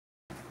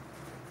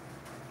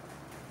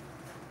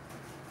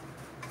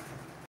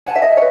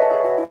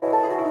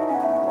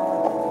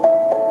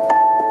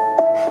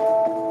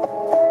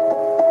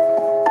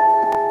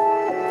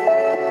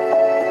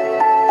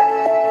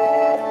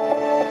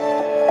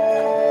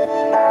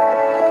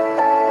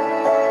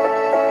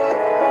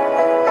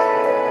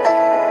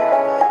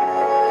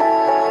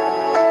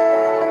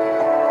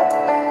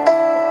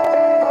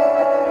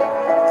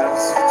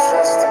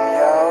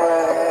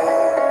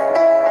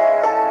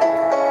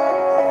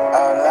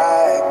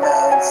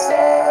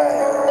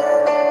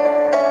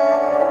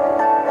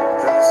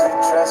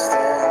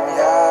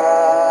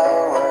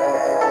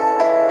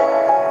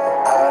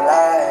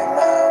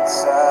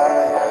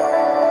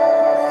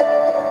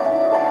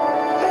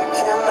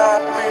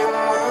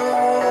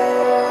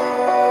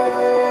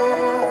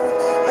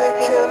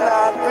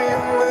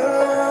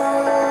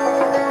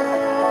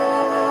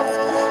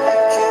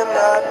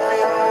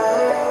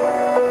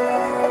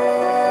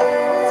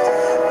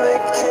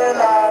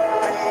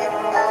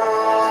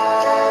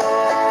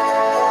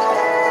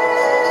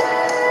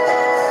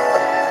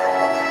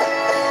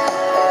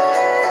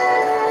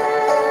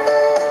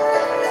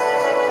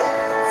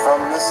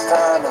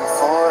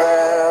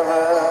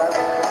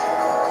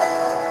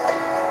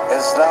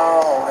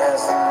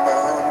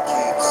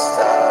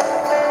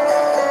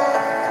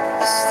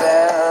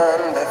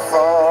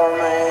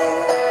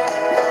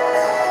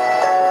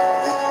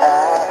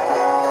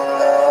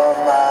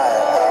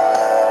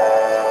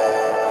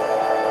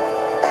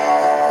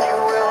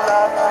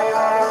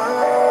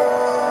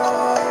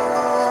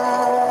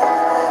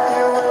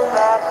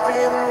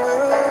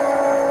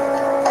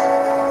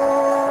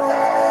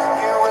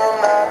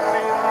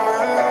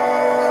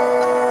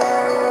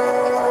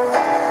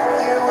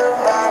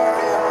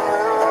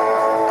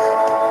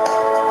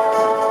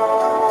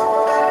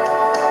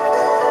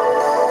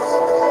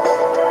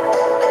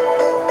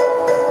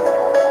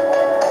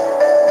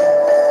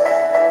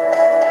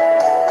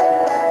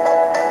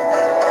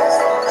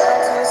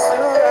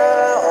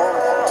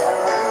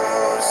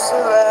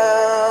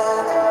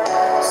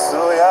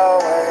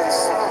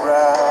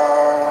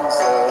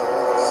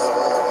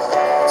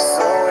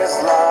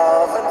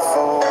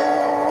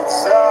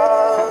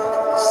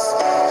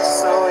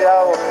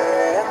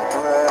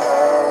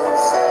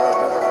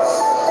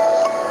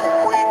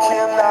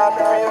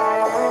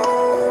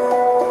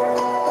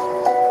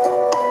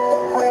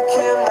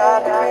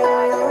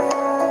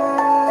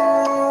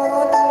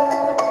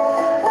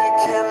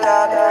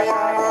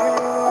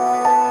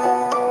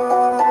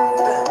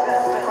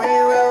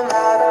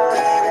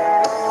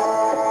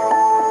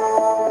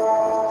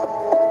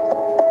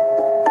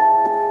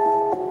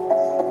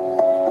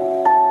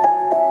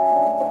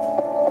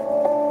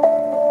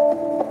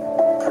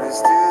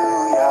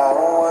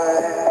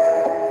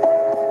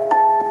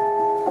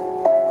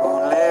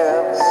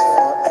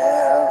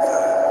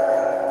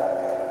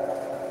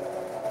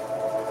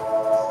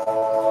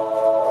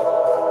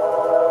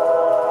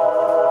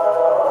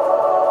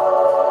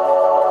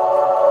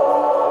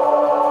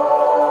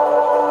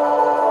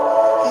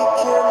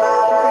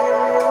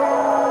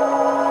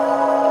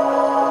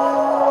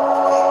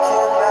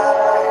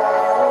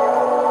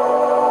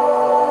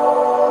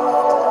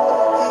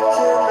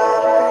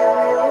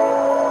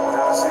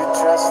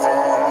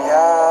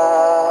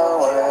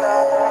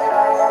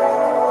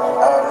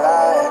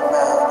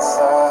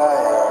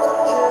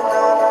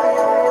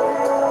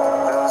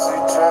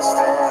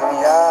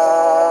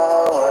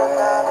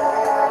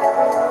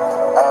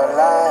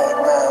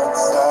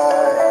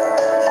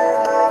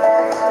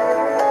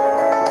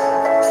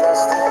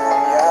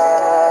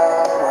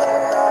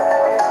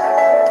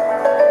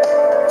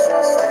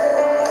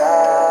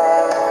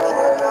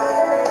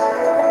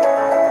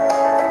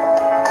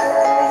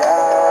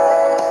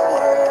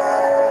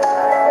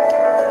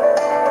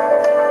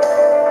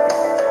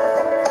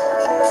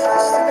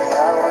Shabbat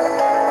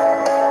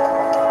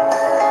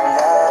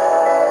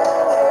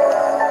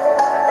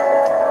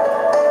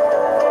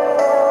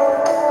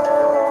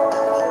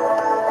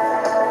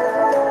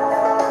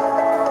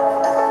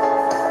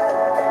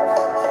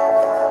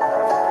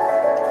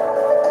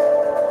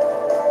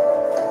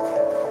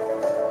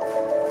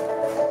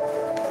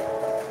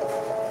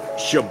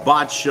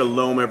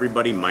Shalom,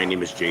 everybody. My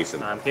name is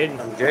Jason. I'm Caden.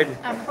 I'm Jaden.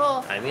 I'm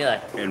Nicole. I'm Eli.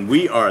 And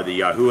we are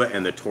the 𝐉𝐄𝐄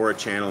and the Torah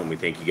channel, and we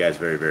thank you guys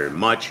very, very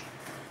much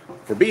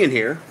for being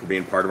here, for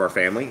being part of our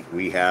family.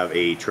 We have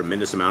a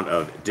tremendous amount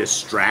of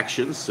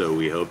distractions, so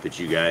we hope that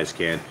you guys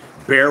can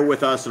bear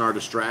with us in our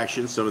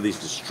distractions. Some of these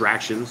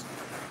distractions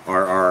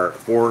are our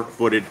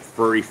four-footed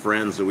furry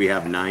friends that we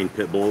have 9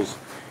 pit bulls,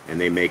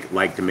 and they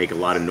like to make a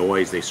lot of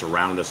noise. They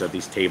surround us at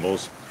these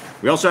tables.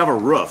 We also have a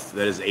roof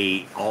that is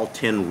a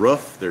all-tin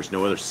roof. There's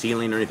no other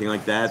ceiling or anything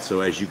like that.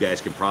 So as you guys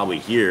can probably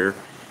hear,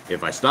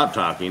 if I stop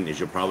talking, is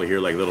you'll probably hear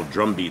like little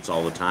drum beats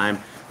all the time.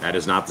 That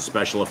is not the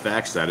special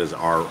effects. That is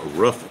our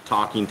roof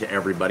talking to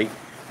everybody,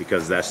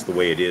 because that's the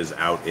way it is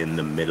out in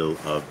the middle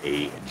of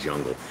a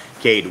jungle.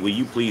 Cade, will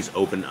you please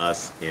open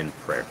us in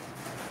prayer?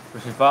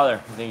 First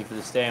Father, we thank you for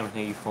this day, and we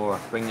thank you for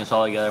bringing us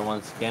all together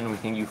once again. We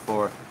thank you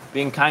for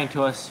being kind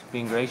to us,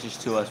 being gracious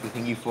to us. We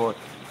thank you for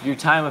your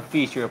time of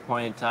feast, your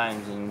appointed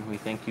times, and we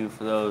thank you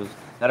for those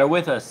that are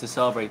with us to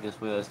celebrate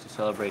this with us, to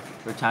celebrate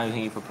your time. We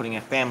thank you for putting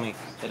a family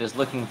that is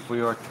looking for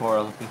your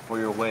Torah, looking for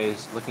your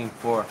ways, looking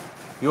for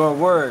your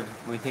word.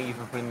 We thank you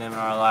for putting them in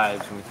our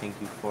lives, and we thank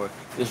you for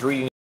this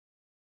reading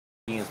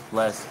is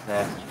blessed,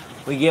 that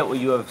we get what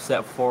you have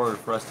set forward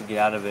for us to get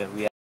out of it.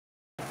 We ask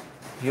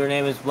your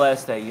name is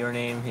blessed, that your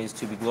name is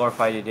to be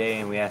glorified today,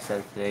 and we ask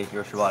that today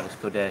your Shabbat is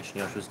Kodesh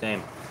in Yeshua's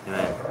name.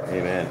 Amen.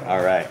 Amen.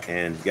 All right.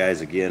 And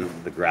guys, again,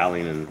 the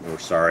growling, and we're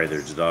sorry,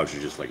 there's dogs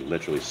are just like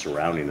literally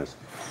surrounding us.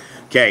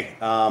 Okay.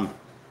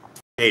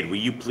 Cade, will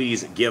you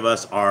please give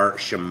us our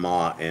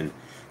Shema? And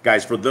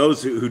guys, for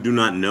those who do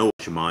not know what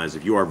Shema is,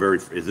 if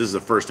this is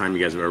the first time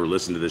you guys have ever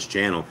listened to this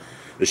channel,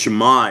 the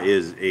Shema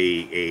is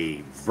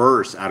a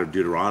verse out of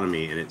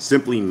Deuteronomy, and it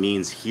simply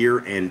means hear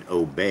and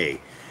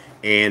obey.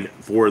 And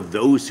for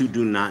those who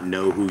do not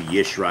know who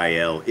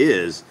Yisrael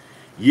is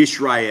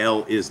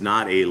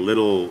not a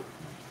little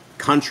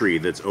country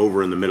that's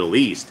over in the Middle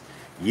East.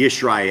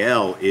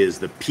 Yisrael is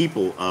the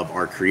people of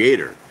our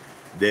Creator.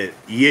 That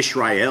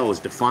Yisrael is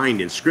defined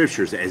in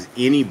scriptures as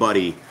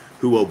anybody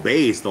who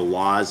obeys the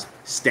laws,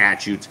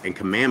 statutes, and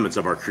commandments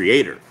of our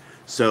Creator.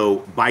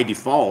 So by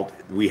default,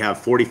 we have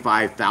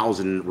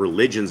 45,000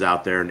 religions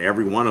out there, and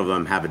every one of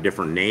them have a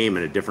different name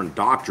and a different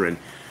doctrine.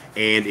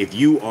 And if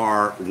you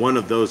are one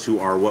of those who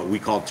are what we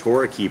call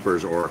Torah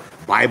keepers or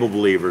Bible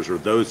believers, or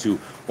those who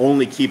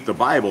only keep the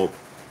Bible,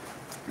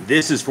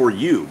 this is for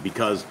you,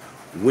 because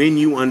when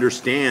you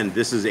understand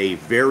this is a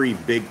very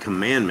big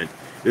commandment,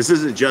 this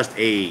isn't just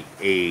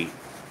this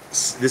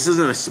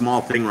isn't a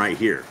small thing right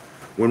here.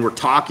 When we're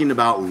talking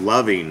about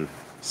loving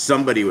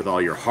somebody with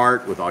all your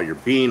heart, with all your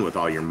being, with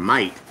all your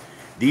might,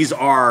 these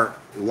are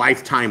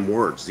lifetime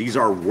words. These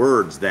are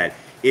words that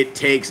it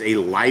takes a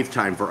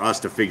lifetime for us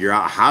to figure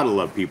out how to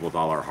love people with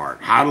all our heart,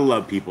 how to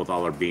love people with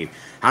all our being,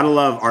 how to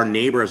love our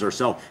neighbor as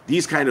ourselves,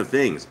 these kind of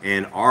things.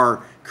 And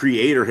our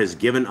Creator has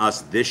given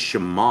us this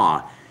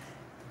Shema.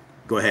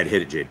 Go ahead,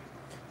 hit it, Jade.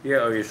 Hear,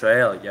 O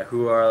Yisrael,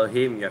 Yahuwah our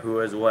Elohim,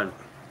 Yahuwah is one.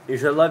 You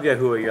shall love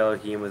Yahuwah your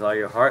Elohim with all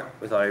your heart,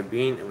 with all your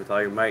being, and with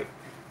all your might.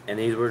 And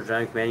these words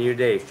that I command you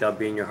today shall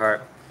be in your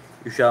heart.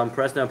 You shall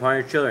impress them upon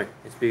your children,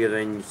 and speak of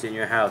them when you sit in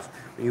your house,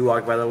 when you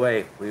walk by the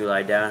way, when you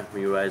lie down,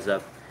 when you rise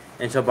up.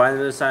 And shall bind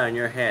them as a sign on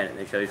your hand, and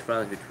they shall be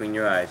frontlets between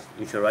your eyes.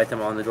 You shall write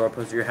them on the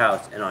doorposts of your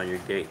house and on your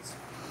gates.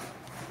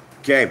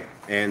 Okay,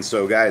 and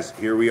so guys,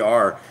 here we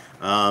are.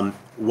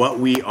 What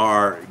we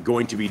are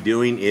going to be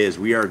doing is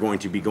we are going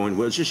to be going,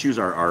 let's just use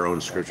our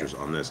own scriptures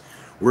on this.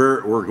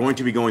 We're going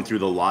to be going through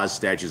the laws,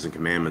 statutes, and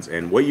commandments.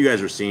 And what you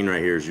guys are seeing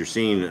right here is you're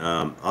seeing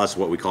us,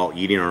 what we call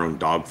eating our own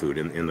dog food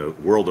in the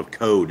world of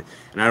code.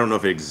 And I don't know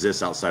if it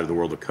exists outside of the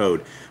world of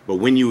code, but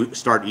when you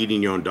start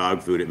eating your own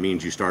dog food, it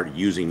means you start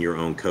using your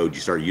own code.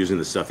 You start using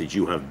the stuff that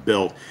you have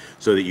built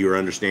so that you're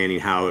understanding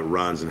how it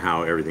runs and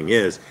how everything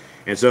is.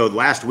 And so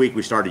last week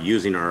we started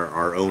using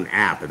our own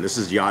app, and this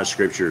is Yah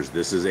Scriptures.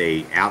 This is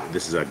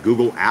a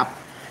Google app,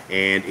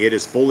 and it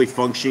is fully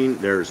functioning.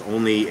 There's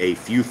only a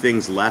few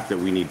things left that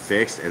we need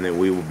fixed, and then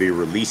we will be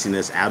releasing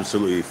this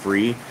absolutely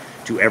free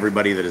to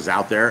everybody that is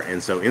out there.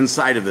 And so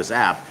inside of this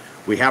app,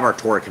 we have our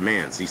Torah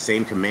commands, these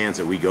same commands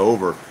that we go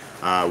over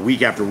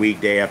week after week,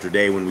 day after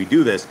day. When we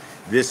do this,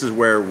 this is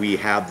where we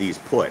have these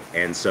put.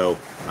 And so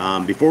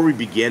before we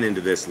begin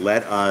into this,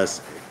 let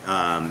us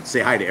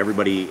say hi to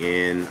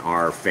everybody in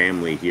our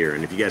family here.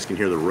 And if you guys can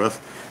hear the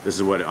roof, this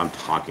is what I'm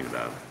talking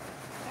about.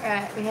 All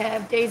right, we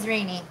have Days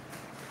Rainey,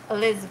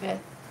 Elizabeth,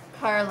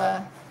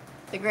 Carla,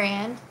 the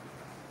Grand,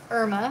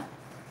 Irma,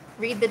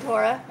 Read the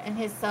Torah and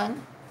his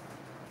son.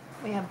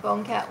 We have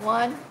Bonecat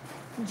 1,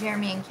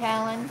 Jeremy and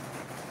Callan,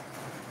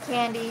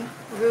 Candy,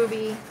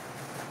 Ruby,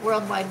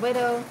 Worldwide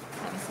Widow,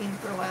 haven't seen her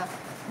for a while,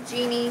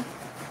 Jeannie,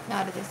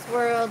 Not of This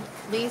World,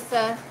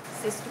 Lisa,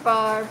 Sister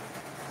Barb,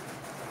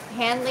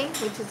 Hanley,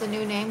 which is a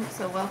new name,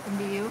 so welcome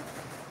to you.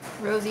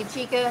 Rosie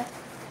Chica.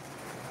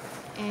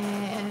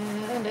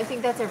 And I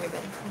think that's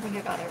everybody. I think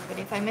I got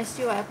everybody. If I missed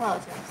you, I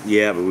apologize.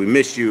 Yeah, but we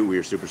missed you. We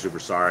are super, super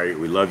sorry.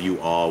 We love you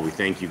all. We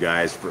thank you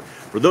guys for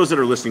those that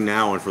are listening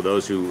now, and for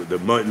those who, the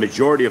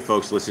majority of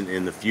folks listen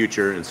in the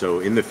future. And so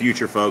in the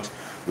future, folks,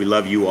 we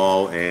love you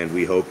all, and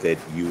we hope that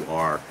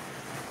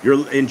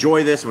you'll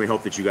enjoy this, and we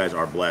hope that you guys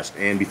are blessed.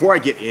 And before I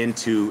get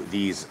into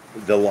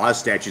the laws,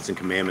 statutes, and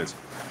commandments,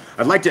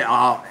 I'd like to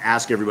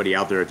ask everybody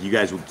out there if you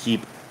guys would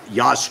keep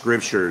Yah's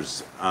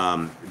scriptures,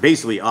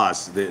 basically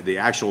us, the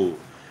actual,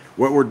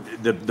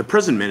 the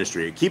prison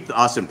ministry, keep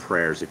us in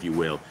prayers, if you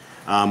will.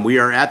 We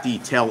are at the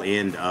tail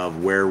end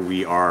of where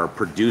we are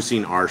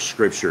producing our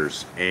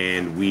scriptures,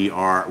 and we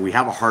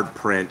have a hard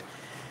print.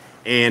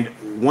 And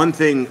one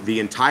thing, the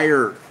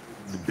entire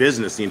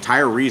business, the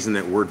entire reason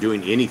that we're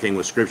doing anything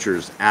with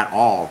scriptures at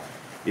all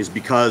is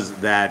because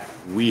that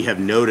we have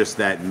noticed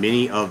that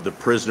many of the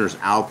prisoners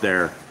out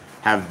there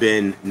have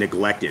been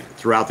neglected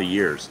throughout the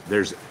years.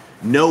 There's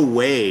no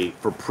way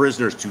for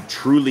prisoners to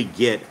truly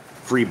get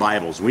free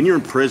Bibles. When you're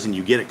in prison,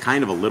 you get it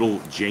kind of a little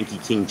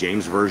janky King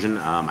James version.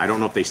 I don't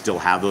know if they still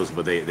have those,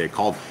 but it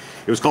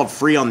was called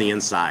Free on the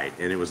Inside,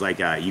 and it was like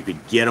you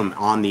could get them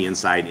on the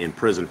inside in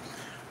prison.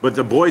 But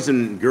the boys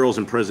and girls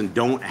in prison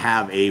don't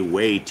have a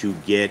way to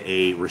get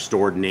a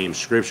restored name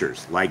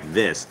scriptures like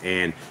this.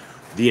 And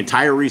the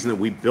entire reason that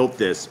we built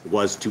this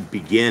was to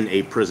begin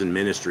a prison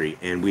ministry,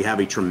 and we have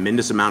a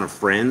tremendous amount of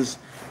friends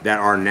that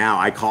are now,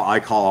 I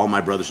call all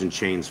my brothers in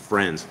chains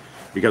friends,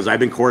 because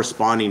I've been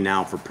corresponding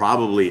now for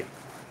probably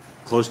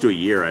close to a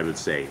year, I would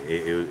say,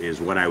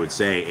 is what I would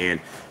say. And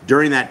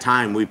during that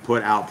time, we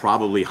put out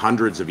probably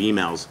hundreds of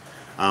emails.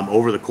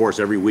 Over the course,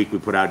 every week we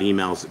put out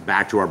emails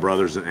back to our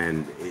brothers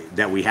and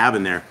that we have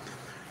in there.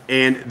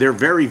 And they're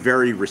very,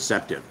 very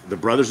receptive. The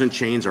brothers in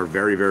chains are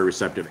very, very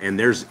receptive. And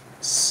there's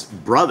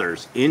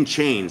brothers in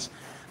chains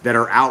that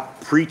are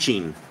out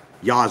preaching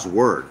Yah's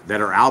word,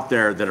 that are out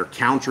there, that are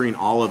countering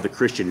all of the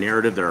Christian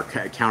narrative, that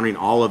are countering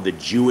all of the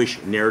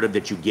Jewish narrative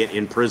that you get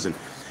in prison.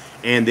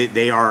 And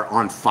they are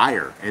on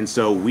fire. And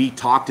so we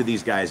talk to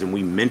these guys, and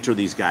we mentor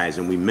these guys,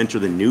 and we mentor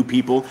the new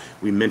people.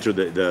 We mentor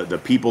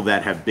the people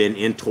that have been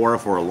in Torah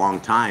for a long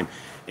time.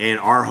 And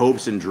our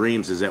hopes and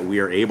dreams is that we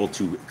are able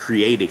to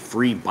create a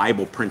free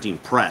Bible printing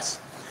press,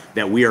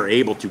 that we are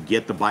able to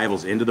get the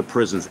Bibles into the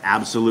prisons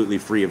absolutely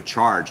free of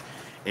charge.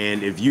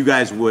 And if you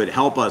guys would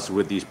help us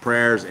with these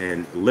prayers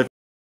and lift,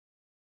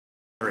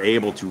 are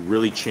able to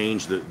really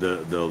change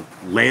the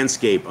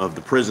landscape of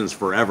the prisons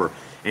forever,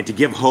 and to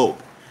give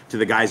hope to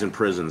the guys in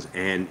prisons.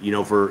 And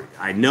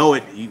I know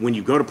it, when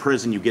you go to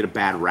prison, you get a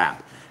bad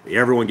rap.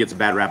 Everyone gets a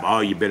bad rap. Oh,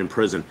 you've been in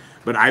prison.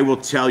 But I will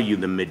tell you,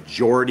 the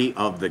majority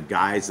of the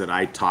guys that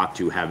I talk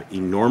to have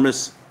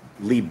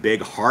enormously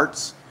big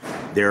hearts.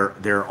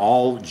 They're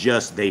all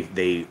just,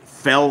 they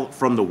fell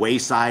from the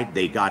wayside.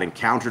 They got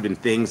encountered in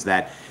things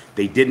that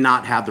they did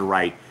not have the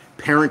right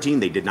parenting.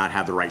 They did not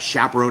have the right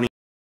chaperoning.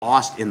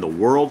 Lost in the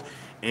world,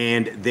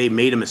 and they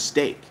made a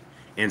mistake.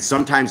 And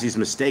sometimes these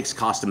mistakes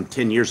cost them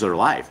 10 years of their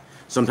life.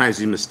 Sometimes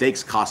these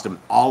mistakes cost them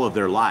all of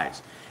their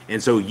lives.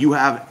 And so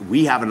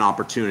we have an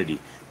opportunity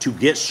to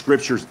get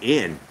scriptures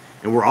in.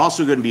 And we're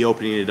also going to be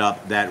opening it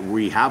up that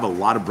we have a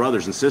lot of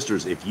brothers and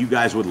sisters. If you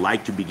guys would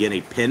like to begin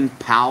a pen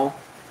pal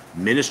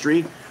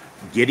ministry,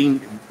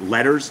 getting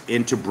letters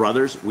into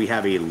brothers, we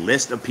have a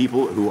list of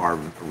people who are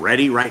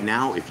ready right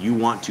now. If you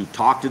want to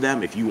talk to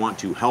them, if you want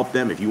to help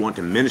them, if you want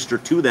to minister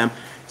to them,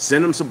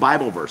 send them some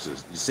Bible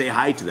verses. Say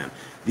hi to them.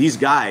 These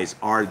guys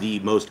are the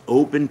most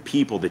open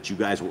people that you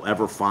guys will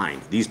ever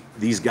find.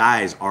 These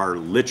guys are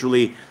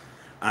literally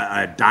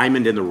a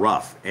diamond in the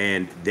rough,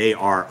 and they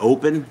are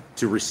open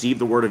to receive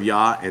the word of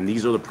Yah. And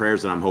these are the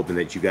prayers that I'm hoping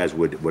that you guys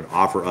would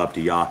offer up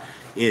to Yah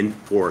in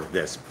for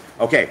this.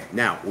 Okay,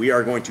 now we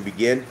are going to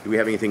begin. Do we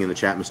have anything in the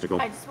chat, Ms.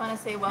 Nicole? I just want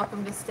to say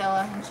welcome to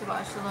Stella and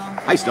Shabbat Shalom.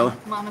 Hi, Stella.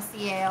 Mama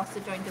CA also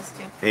joined us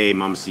too. Hey,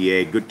 Mama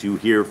CA. Good to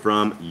hear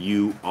from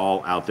you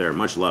all out there.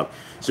 Much love.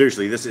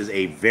 Seriously, this is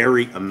a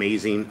very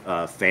amazing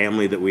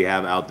family that we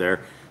have out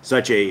there.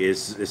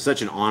 It's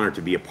such an honor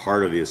to be a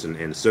part of this and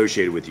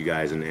associated with you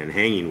guys and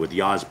hanging with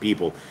Yah's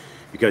people,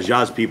 because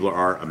Yah's people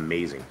are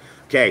amazing.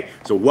 Okay,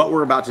 so what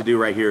we're about to do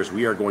right here is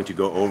we are going to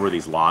go over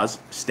these laws,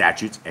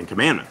 statutes, and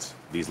commandments.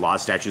 These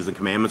laws, statutes, and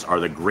commandments are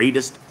the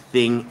greatest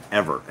thing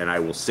ever. And I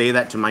will say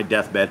that to my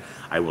deathbed.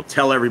 I will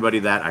tell everybody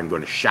that. I'm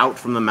going to shout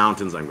from the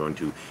mountains. I'm going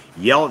to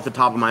yell at the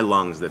top of my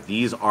lungs that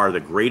these are the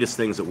greatest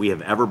things that we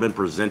have ever been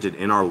presented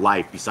in our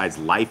life, besides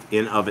life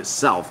in of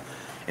itself.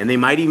 And they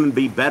might even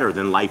be better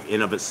than life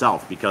in of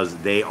itself, because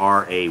they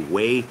are a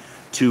way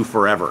to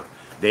forever.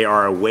 They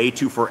are a way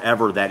to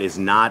forever that is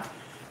not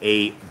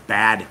a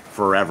bad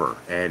forever.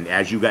 And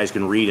as you guys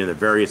can read in the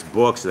various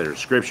books that are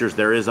scriptures,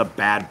 there is a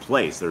bad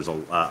place. There's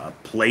a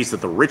place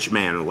that the rich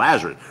man and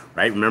Lazarus,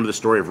 right? Remember the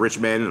story of rich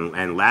man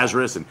and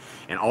Lazarus, and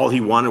all he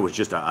wanted was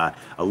just a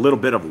little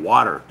bit of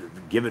water,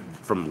 give it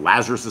from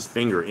Lazarus's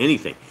finger,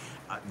 anything.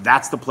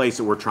 That's the place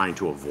that we're trying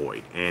to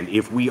avoid. And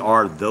if we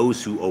are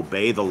those who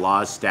obey the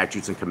laws,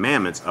 statutes, and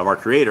commandments of our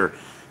Creator,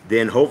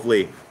 then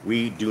hopefully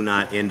we do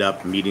not end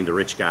up meeting the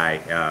rich guy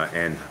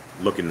and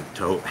looking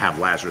to have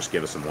Lazarus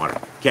give us some water.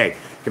 Okay,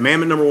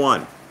 commandment number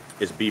 1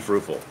 is be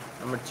fruitful.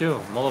 Number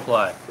 2,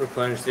 multiply.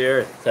 Replenish the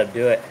earth.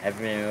 Subdue it. Have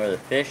dominion over the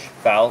fish,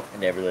 fowl,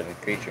 and every living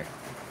creature.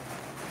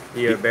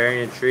 The year of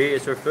bearing a tree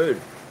is for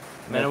food.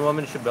 Men and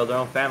women should build their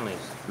own families.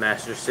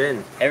 Master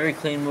sin. Every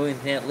clean moving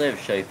thing that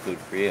lives shall be food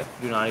for you.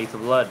 Do not eat the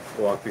blood.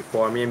 Walk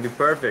before me and be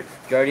perfect.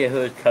 Guard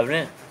Yahuwah's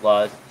covenant,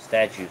 laws,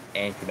 statutes,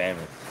 and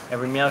commandments.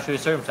 Every male should be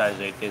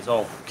circumcised 8 days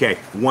old. Okay,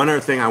 one other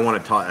thing I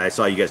want to talk. I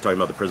saw you guys talking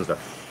about the prison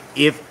stuff.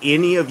 If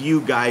any of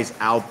you guys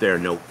out there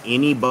know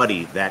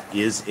anybody that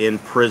is in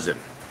prison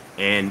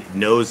and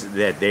knows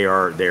that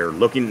they're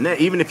looking,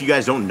 even if you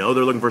guys don't know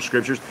they're looking for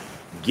scriptures,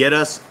 get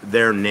us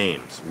their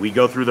names. We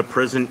go through the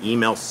prison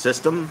email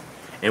system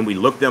and we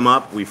look them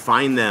up, we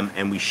find them,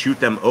 and we shoot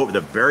them over.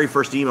 The very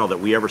first email that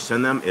we ever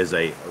send them is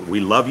we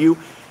love you.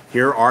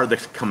 Here are the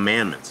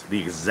commandments.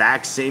 The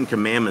exact same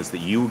commandments that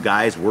you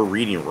guys were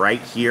reading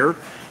right here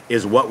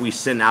is what we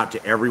send out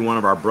to every one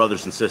of our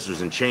brothers and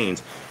sisters in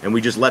chains. And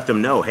we just let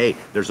them know, hey,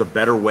 there's a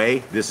better way.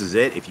 This is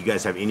it. If you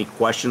guys have any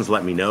questions,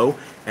 let me know.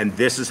 And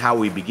this is how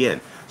we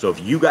begin. So if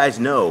you guys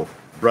know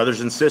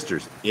brothers and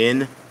sisters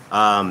in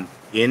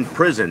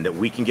prison that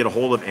we can get a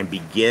hold of and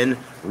begin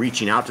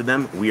reaching out to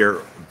them, we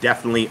are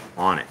definitely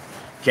on it.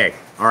 Okay,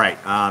 all right.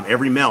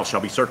 Every male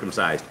shall be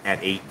circumcised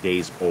at 8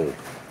 days old.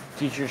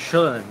 Teach your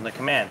children the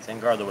commands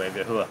and guard the way of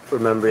Yahuwah.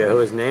 Remember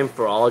Yahuwah's name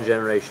for all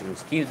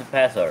generations. Keep the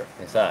Passover,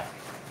 Pesach.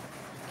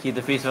 Keep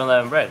the Feast of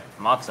Unleavened Bread,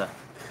 Matzah.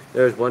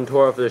 There is one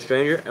Torah for the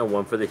stranger and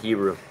one for the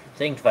Hebrew.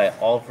 Sanctify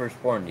all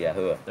firstborn to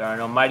Yahuwah. There are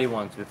no mighty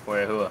ones before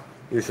Yahuwah.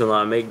 You shall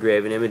not make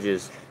graven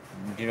images.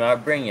 Do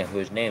not bring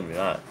Yahuwah's name, do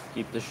not.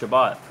 Keep the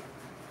Shabbat.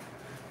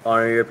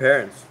 Honor your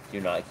parents.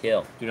 Do not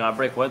kill. Do not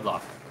break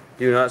wedlock.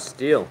 Do not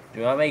steal.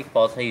 Do not make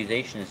false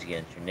accusations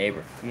against your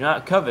neighbor. Do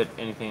not covet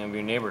anything of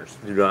your neighbor's.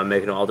 Do not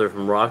make an altar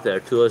from rock that a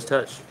tool has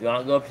touched. Do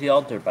not go up to the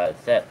altar by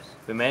the steps.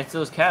 If a man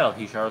steals cattle,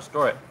 he shall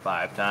restore it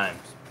 5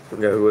 times.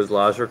 Yahuwah's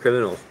laws for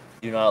criminals.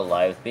 Do not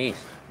lie with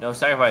beasts. No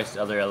sacrifice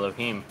to other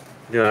Elohim.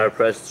 Do not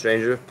oppress the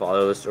stranger,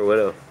 fatherless, or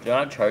widow. Do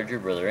not charge your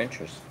brother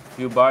interest. If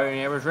you borrow your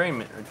neighbor's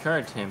raiment,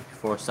 return it to him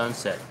before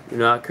sunset. Do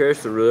not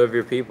curse the ruler of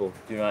your people.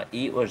 Do not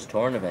eat what is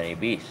torn of any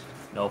beast.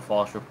 No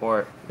false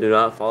report. Do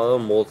not follow a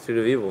multitude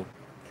of evil.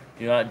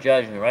 Do not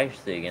judge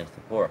unrighteously against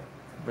the poor.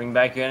 Bring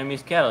back your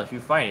enemy's cattle if you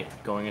find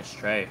it going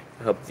astray.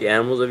 Help the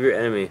animals of your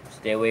enemy.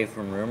 Stay away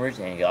from rumors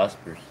and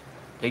gossipers.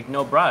 Take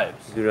no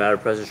bribes. Do not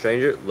oppress a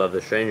stranger, love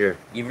the stranger.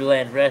 Give your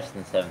land rest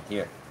in the 7th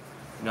year.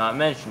 Do not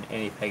mention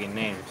any pagan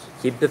names.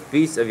 Keep the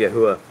feasts of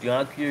Yahuwah. Do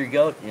not kill your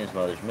goat in his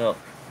mother's milk.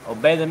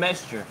 Obey the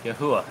messenger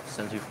Yahuwah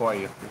sends before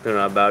you. Do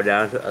not bow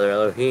down to other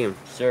Elohim.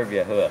 Serve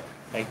Yahuwah.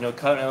 Make no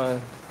covenant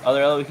with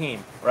other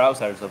Elohim or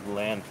outsiders of the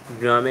land.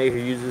 Do not make her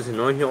use this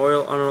anointing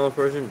oil on a normal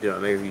person. Do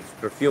not make her use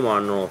perfume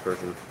on a normal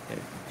person.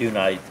 Do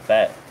not eat the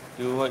fat.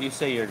 Do what you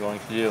say you're going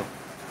to do.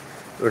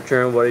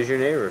 Return what is your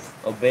neighbor's.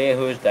 Obey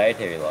Yahuwah's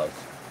dietary laws.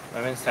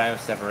 Women's time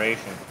of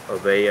separation.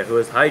 Obey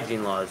Yahuwah's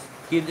hygiene laws.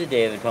 Keep the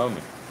Day of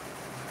Atonement.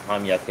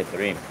 Ham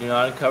Yakippurim. Do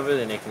not uncover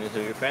the nakedness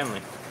of your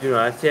family. Do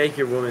not take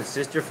your woman's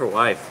sister for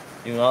wife.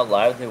 Do not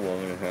lie with a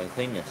woman of her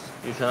uncleanness.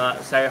 You shall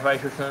not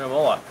sacrifice your son to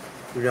Moloch.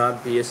 Do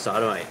not be a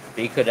sodomite.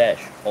 Be Kodesh,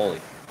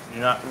 holy. Do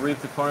not reap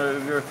the corner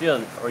of your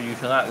field, or you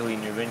shall not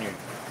glean your vineyard.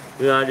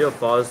 Do not deal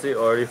falsely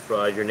or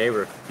defraud your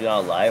neighbor. Do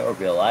not lie or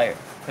be a liar.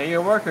 Pay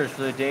your workers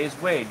for the day's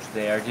wage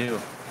they are due.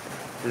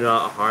 Do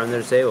not harm the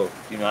disabled.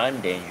 Do not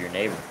endanger your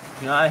neighbor.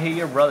 Do not hate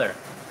your brother.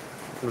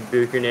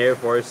 Rebuke your neighbor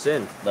for his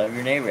sin. Love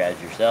your neighbor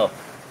as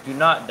yourself. Do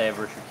not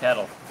divert your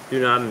cattle.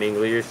 Do not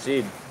mingle your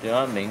seed. Do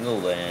not mingle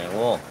linen and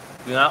wool.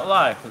 Do not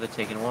lie with a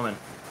taken woman.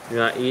 Do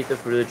not eat the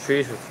fruit of the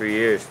trees for 3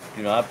 years.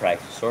 Do not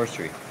practice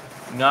sorcery.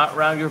 Do not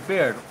round your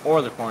beard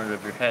or the corners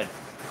of your head.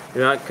 Do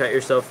not cut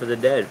yourself for the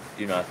dead.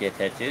 Do not get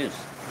tattoos.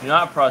 Do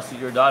not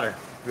prostitute your daughter.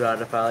 Do not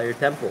defile your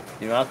temple.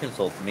 Do not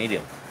consult the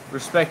medium.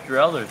 Respect your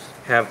elders.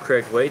 Have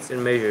correct weights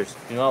and measures.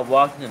 Do not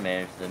walk in the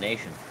manners of the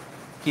nation.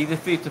 Keep the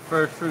feast of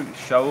first fruit,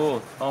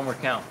 Shavuot, Omer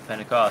count,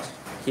 Pentecost.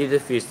 Keep the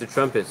feast of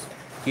trumpets.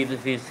 Keep the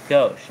feast of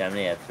Ko,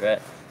 Shemini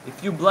Atzeret.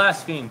 If you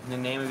blaspheme in the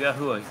name of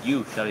Yahuwah,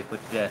 you shall be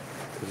put to death.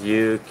 If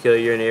you kill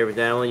your neighbor's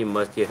animal, you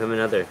must give him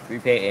another.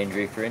 Repay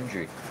injury for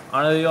injury.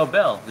 Honor the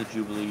Yobel, the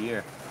Jubilee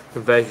year.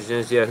 Confess your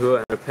sins to Yahuwah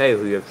and repay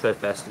who you have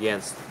trespassed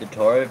against. The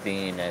Torah of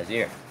being a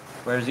Nazir.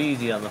 Wears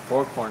easy on the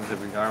 4 corners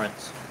of your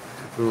garments.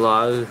 The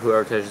law of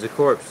whoever touches a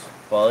corpse.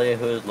 Follow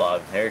Yahuwah's law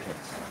of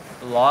inheritance.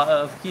 The law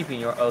of keeping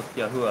your oath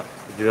to Yahuwah.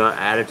 Do not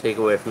add or take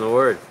away from the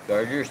word.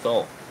 Guard your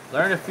soul.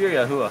 Learn to fear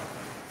Yahuwah.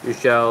 You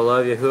shall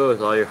love Yahuwah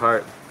with all your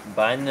heart.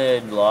 Bind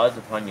the laws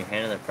upon your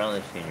hand and the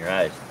frontlets in your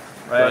eyes.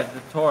 Write the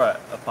Torah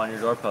upon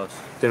your doorposts.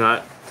 Do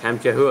not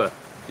tempt Yahuwah.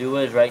 Do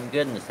what is right and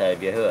good in the sight of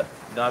Yahuwah.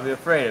 Do not be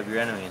afraid of your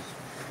enemies.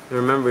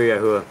 Remember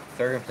Yahuwah.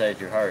 Circumcise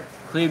your heart.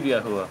 Cleave to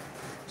Yahuwah.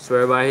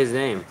 Swear by his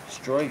name.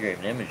 Destroy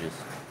graven images.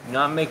 Do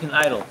not make an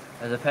idol,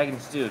 as the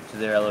pagans do to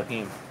their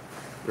Elohim.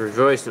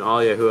 Rejoice in all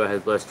Yahuwah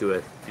has blessed you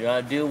with. Do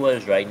not do what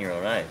is right in your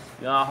own eyes.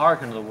 Do not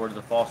hearken to the word of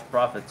the false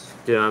prophets.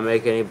 Do not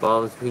make any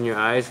bonds between your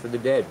eyes for the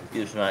dead.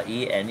 You shall not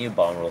eat any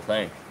abominable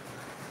thing.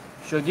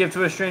 Shall give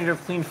to a stranger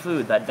clean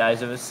food that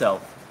dies of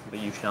itself, but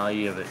you shall not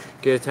eat of it.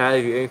 Give a tithe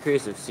of your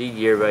increase of seed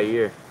year by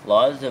year.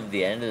 Laws of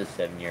the end of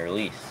the 7-year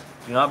lease.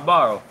 Do not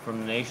borrow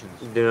from the nations.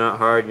 Do not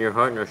harden your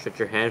heart nor shut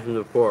your hand from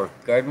the poor.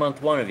 Guard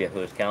month 1 of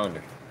Yahuwah's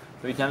calendar.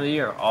 3 times a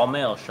year, all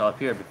males shall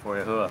appear before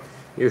Yahuwah.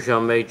 You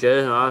shall make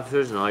judges and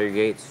officers in all your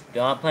gates. Do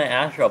not plant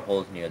Asherah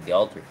poles near the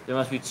altar. There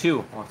must be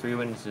 2 or 3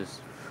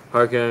 witnesses.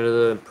 Hearken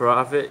unto the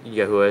prophet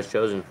Yahuwah has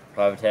chosen.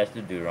 Prophetess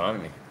of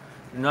Deuteronomy.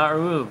 Do not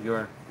remove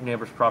your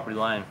neighbor's property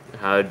line.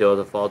 How to deal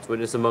with a false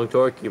witness among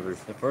Torah keepers.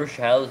 The first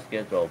child is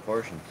against all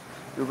portions.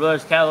 Your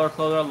brother's cattle or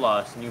clothes are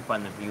lost, and you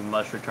find them. You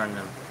must return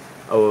them.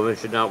 A woman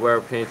should not wear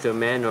what pertains to a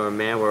man, nor a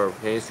man wear what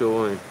pertains to a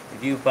woman.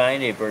 If you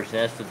find a bird's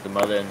nest with the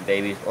mother and the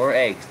babies, or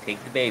eggs,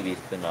 take the babies,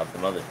 but not the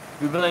mother.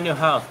 If you build a new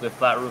house with a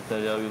flat roof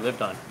that you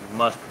lived on, you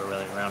must put a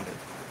railing around it.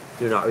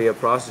 Do not be a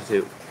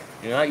prostitute.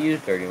 Do not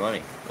use dirty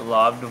money. The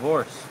law of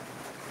divorce.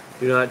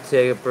 Do not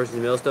take a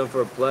person's millstone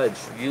for a pledge.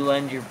 If you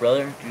lend your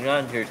brother, do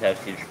not endure to have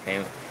future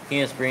payment. He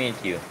must bring it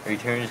to you.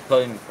 Return his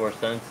clothing before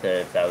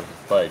sunset if that was his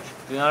pledge.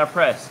 Do not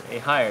oppress a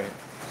hired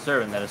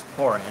servant that is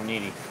poor and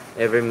needy.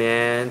 Every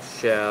man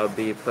shall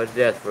be put to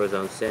death for his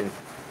own sin.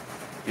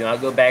 Do not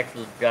go back for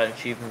the forgotten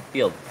sheep in the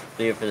field.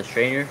 Leave it for the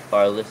stranger,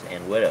 fatherless,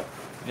 and widow.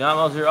 Do not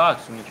muzzle your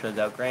ox when he treads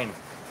out grain.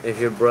 If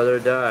your brother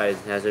dies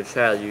and has a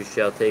child, you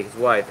shall take his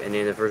wife and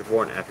name the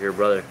firstborn after your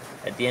brother.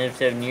 At the end of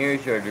 7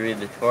 years, you are to read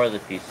the Torah, the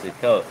Feast of the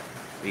Coat,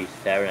 Feast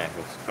of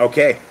Tabernacles.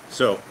 Okay,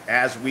 so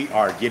as we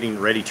are getting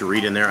ready to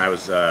read in there, I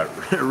was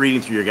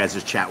reading through your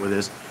guys' chat with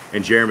this,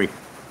 and Jeremy.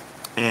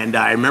 And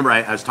I remember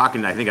I was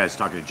talking, I think I was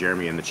talking to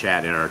Jeremy in the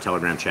chat, in our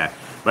Telegram chat.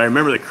 But I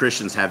remember the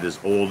Christians have this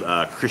old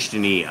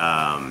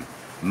Christian-y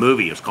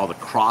movie. It was called The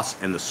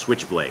Cross and the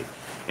Switchblade.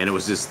 And it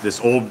was this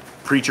old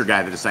preacher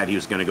guy that decided he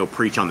was going to go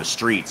preach on the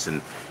streets.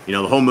 And, you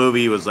know, the whole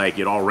movie was like,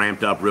 it all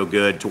ramped up real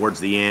good towards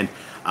the end.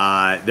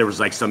 There was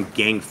like some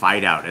gang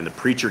fight out. And the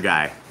preacher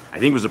guy, I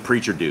think it was a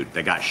preacher dude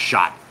that got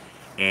shot.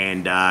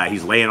 And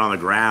he's laying on the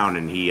ground,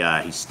 and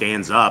he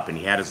stands up, and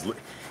he had his...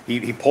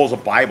 He pulls a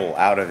Bible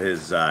out of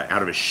his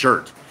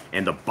shirt,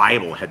 and the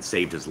Bible had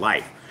saved his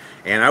life.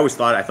 And I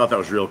thought that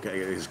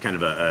was kind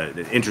of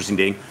an interesting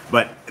thing.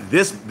 But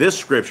this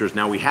scriptures,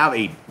 now we have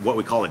what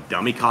we call a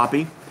dummy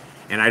copy,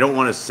 and I don't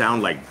want to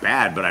sound like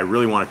bad, but I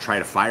really want to try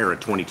to fire a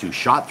 22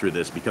 shot through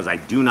this, because I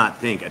do not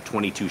think a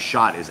 22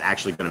 shot is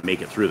actually going to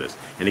make it through this.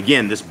 And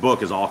again, this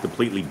book is all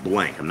completely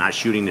blank. I'm not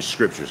shooting the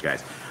scriptures,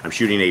 guys. I'm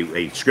shooting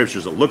a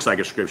scriptures that looks like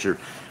a scripture,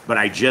 but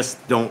I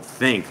just don't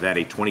think that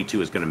a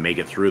 22 is going to make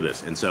it through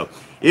this. And so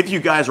if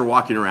you guys are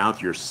walking around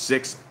with your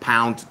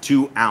 6-pound,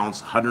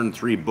 2-ounce,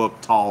 103 book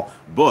tall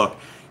book,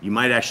 you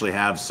might actually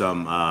have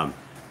some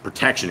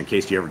protection in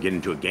case you ever get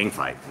into a gang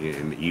fight.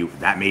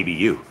 That may be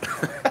you.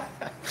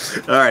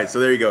 All right, so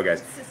there you go,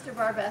 guys. Sister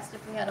Barb asked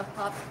if we had a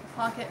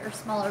pocket or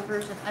smaller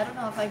version. I don't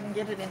know if I can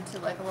get it into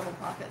like a little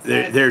pocket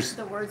size.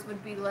 The words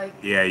would be like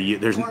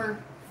there's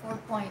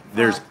 4.5.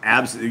 There's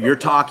absolutely, you're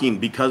talking,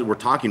 because we're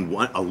talking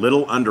a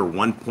little under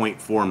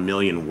 1.4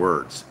 million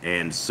words,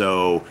 and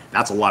so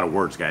that's a lot of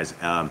words, guys.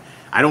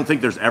 I don't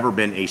think there's ever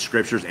been a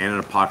scriptures and an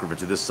apocrypha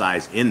to this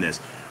size in this.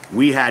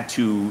 We had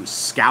to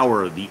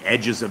scour the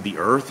edges of the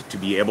earth to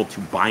be able to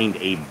bind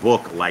a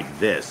book like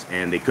this,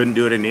 and they couldn't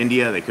do it in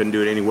India. They couldn't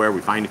do it anywhere.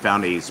 We finally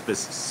found a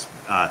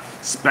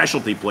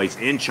specialty place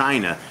in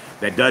China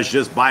that does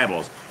just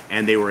Bibles,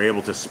 and they were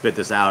able to spit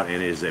this out,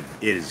 and it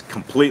is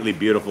completely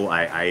beautiful.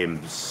 I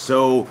am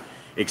so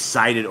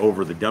excited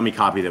over the dummy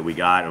copy that we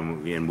got,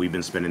 and we've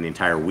been spending the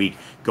entire week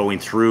going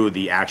through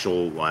the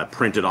actual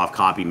printed off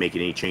copy,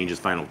 making any changes,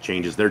 final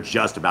changes. They're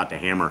just about to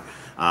hammer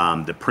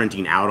the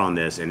printing out on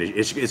this, and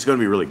it's going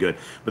to be really good.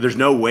 But there's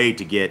no way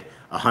to get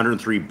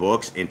 103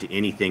 books into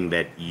anything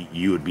that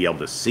you would be able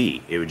to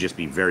see. It would just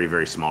be very,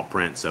 very small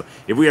print. So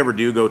if we ever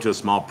do go to a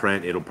small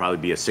print, it'll probably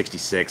be a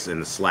 66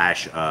 and the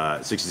slash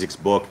 66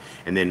 book,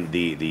 and then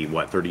the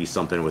what, 30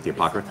 something with the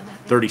Apocrypha?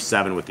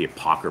 37 with the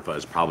Apocrypha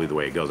is probably the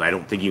way it goes. I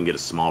don't think you can get a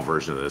small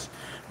version of this.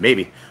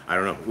 Maybe. I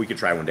don't know. We could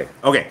try one day.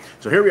 Okay,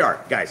 so here we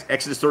are, guys.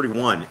 Exodus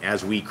 31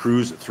 as we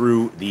cruise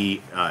through the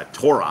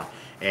Torah.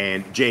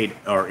 And Jade,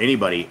 or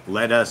anybody,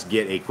 let us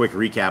get a quick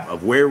recap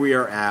of where we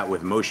are at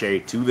with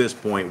Moshe to this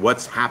point,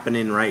 what's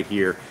happening right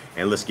here,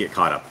 and let's get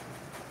caught up.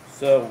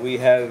 So we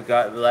have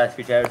got, the last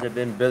few chapters have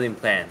been building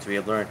plans. We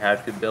have learned how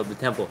to build the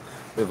temple.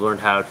 We've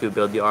learned how to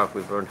build the ark.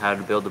 We've learned how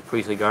to build the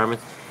priestly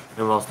garments. And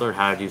we've also learned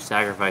how to do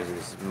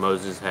sacrifices.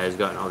 Moses has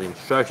gotten all the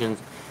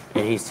instructions,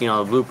 and he's seen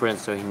all the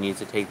blueprints, so he needs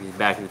to take these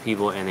back to the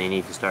people, and they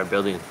need to start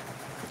building.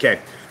 Okay,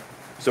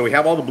 so we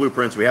have all the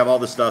blueprints. We have all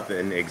the stuff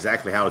and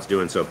exactly how it's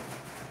doing. So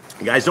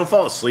guys, don't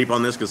fall asleep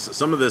on this, because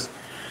some of this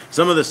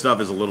stuff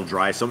is a little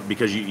dry.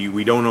 Because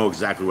we don't know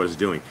exactly what it's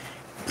doing.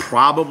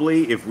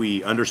 Probably, if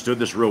we understood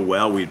this real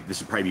well, this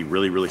would probably be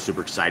really, really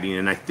super exciting.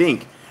 And I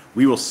think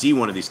we will see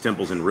one of these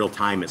temples in real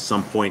time at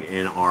some point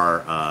in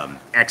our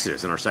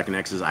Exodus, in our second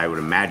Exodus. I would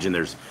imagine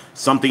there's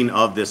something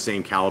of this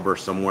same caliber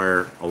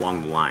somewhere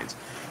along the lines.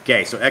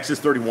 Okay, so Exodus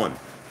 31.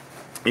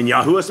 And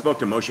Yahuwah spoke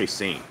to Moshe,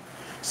 saying,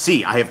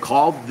 See, I have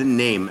called the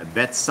name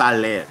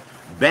Betsalel,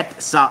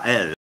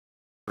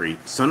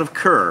 son of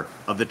Ker,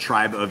 of the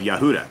tribe of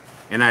Yehudah,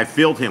 and I have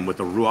filled him with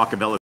the ruach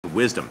of eloquent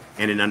wisdom,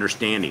 and in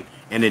understanding,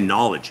 and in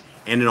knowledge,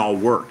 and in all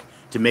work,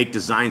 to make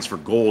designs for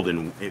gold,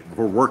 and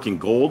for work in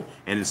gold,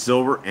 and in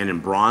silver, and in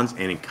bronze,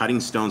 and in cutting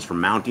stones for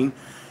mounting,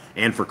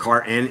 and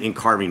in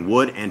carving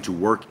wood, and to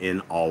work in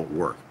all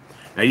work.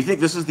 Now, do you think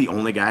this is the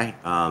only guy,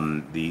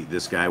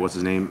 this guy, what's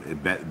his name,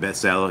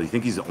 Bezalel? Do you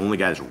think he's the only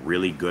guy that's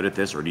really good at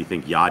this, or do you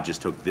think Yah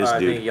just took this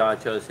dude? I think Yah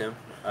chose him.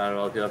 I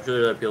don't know. I'm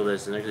sure people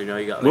listen. Actually,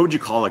 you got. Like, what would you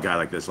call a guy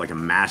like this? Like a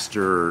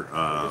master,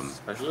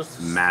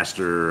 specialist?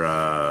 Master,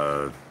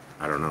 I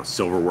don't know,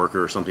 silver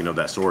worker or something of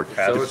that sort.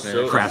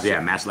 Silversmith.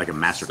 Yeah, like a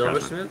master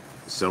craftsman.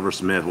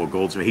 Silversmith, well,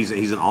 goldsmith.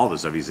 He's in all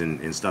this stuff. He's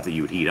in stuff that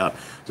you would heat up.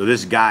 So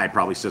this guy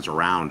probably sits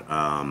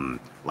around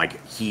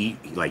like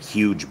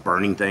huge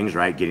burning things,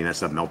 right? Getting that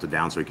stuff melted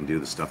down so he can do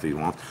the stuff that he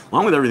wants,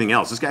 along with everything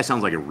else. This guy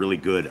sounds like a really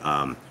good,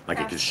 like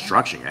a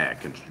construction.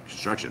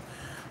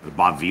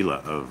 Bob Vila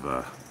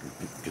of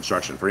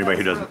construction. For anybody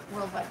who doesn't.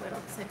 Worldwide Widow,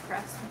 say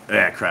craftsman.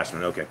 Yeah,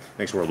 craftsman. Okay,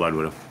 thanks, Worldwide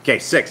Widow. Okay,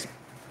 6.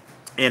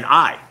 And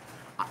I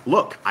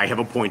have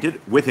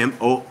appointed with him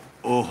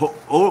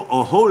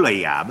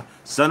Oholiab,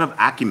 son of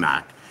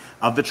Achimac,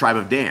 of the tribe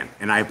of Dan,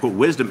 and I have put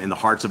wisdom in the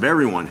hearts of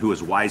everyone who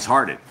is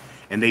wise-hearted,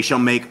 and they shall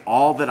make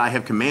all that I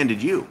have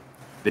commanded you: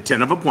 the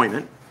tent of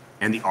appointment,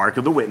 and the ark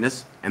of the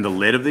witness, and the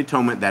lid of the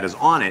atonement that is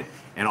on it,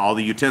 and all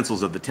the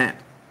utensils of the tent,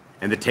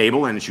 and the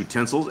table and its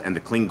utensils, and the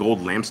clean gold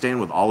lampstand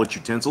with all its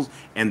utensils,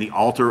 and the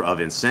altar of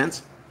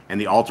incense,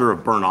 and the altar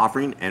of burnt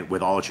offering, and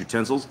with all its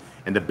utensils,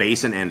 and the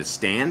basin and its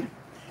stand,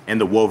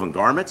 and the woven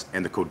garments,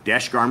 and the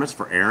Kodesh garments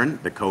for Aaron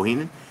the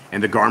Kohen,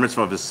 and the garments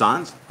of his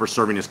sons for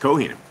serving as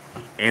Kohen,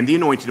 and the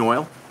anointing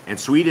oil, and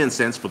sweet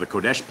incense for the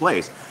Kodesh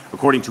place,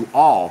 according to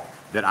all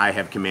that I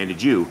have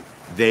commanded you,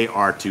 they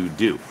are to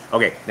do.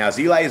 Okay, now as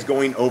Eli is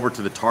going over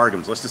to the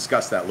Targums, let's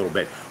discuss that a little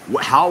bit.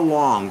 How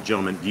long,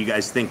 gentlemen, do you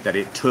guys think that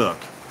it took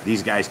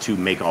these guys to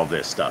make all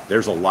this stuff?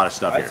 There's a lot of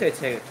stuff here. I'd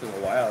say it took a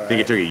while, right? Think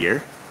it took a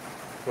year?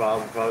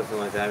 Probably something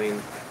like that. I mean,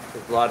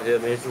 there's a lot to do. I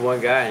mean, it's one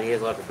guy, and he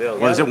has a lot to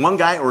build. Well, is it one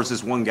guy, or is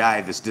this one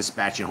guy that's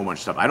dispatching a whole bunch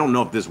of stuff? I don't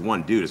know if this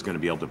one dude is going to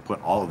be able to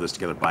put all of this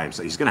together by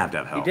himself. He's going to have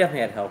help. He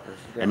definitely had helpers.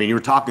 I mean, you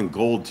were talking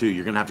gold, too.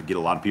 You're going to have to get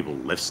a lot of people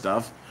to lift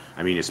stuff.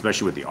 I mean,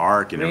 especially with the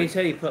ark. And he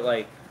said he put,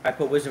 I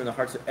put wisdom in the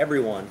hearts of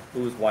everyone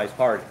who is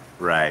wise-hearted.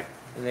 Right.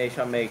 And they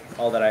shall make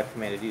all that I've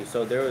commanded you.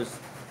 So there was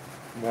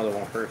more than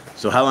one person.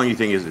 So how long do you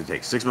think it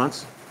take? 6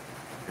 months?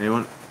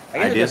 Anyone?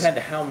 I guess it depends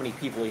on how many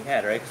people he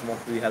had, right? Because the more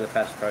people you have, the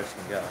faster progress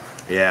can go.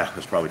 Yeah,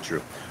 that's probably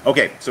true.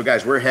 Okay, so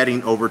guys, we're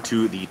heading over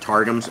to the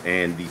Targums,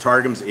 and the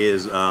Targums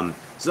is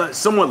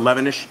somewhat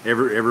leavenish.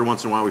 Every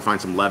once in a while, we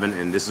find some leaven,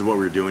 and this is what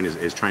we're doing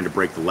is trying to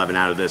break the leaven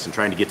out of this and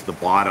trying to get to the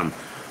bottom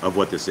of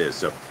what this is.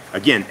 So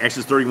again,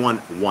 Exodus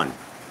 31:1.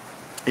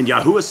 And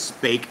Yahuwah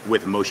spake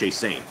with Moshe,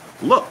 saying,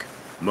 Look,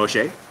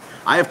 Moshe,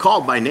 I have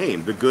called by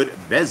name the good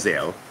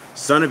Bezalel,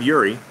 son of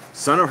Uri,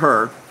 son of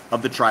Hur,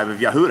 of the tribe of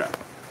Yehudah.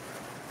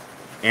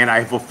 And I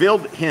have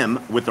fulfilled him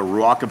with the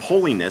ruach of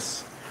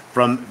holiness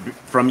from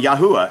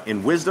Yahuwah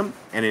in wisdom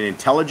and in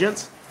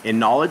intelligence, in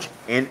knowledge,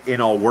 and in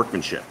all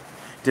workmanship,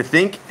 to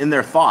think in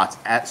their thoughts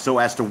so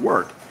as to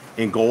work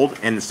in gold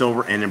and in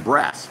silver and in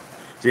brass.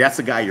 See, that's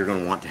the guy you're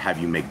going to want to have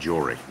you make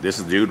jewelry. This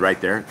is the dude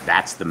right there.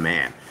 That's the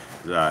man.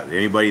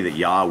 Anybody that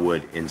Yah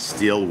would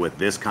instill with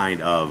this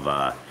kind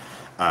of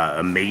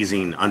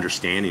amazing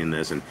understanding in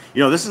this. And,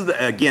 this is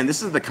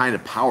the kind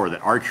of power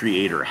that our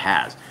Creator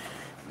has.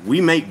 We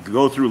may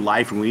go through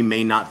life and we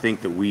may not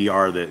think that we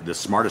are the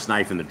smartest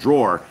knife in the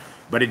drawer,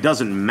 but it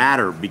doesn't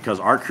matter because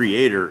our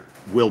Creator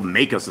will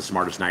make us the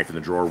smartest knife in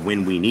the drawer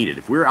when we need it.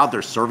 If we're out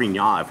there serving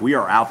Yah, if we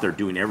are out there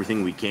doing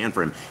everything we can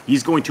for Him,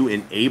 He's going to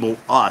enable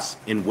us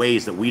in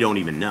ways that we don't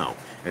even know.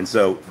 And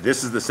so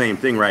this is the same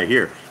thing right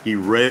here. He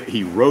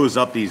rose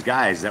up these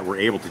guys that were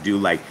able to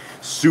do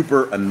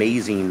super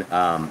amazing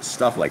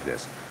stuff like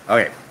this.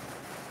 Okay,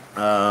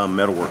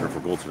 metalworker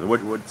for goldsmith.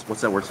 What's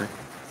that word say?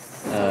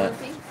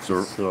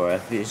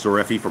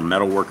 Sorefi for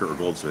metalworker or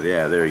goldsmith.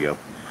 Yeah, there you go.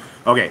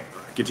 Okay,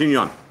 continue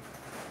on.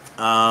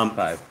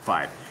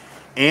 5.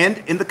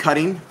 And in the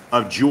cutting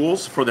of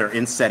jewels for their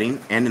insetting,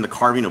 and in the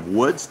carving of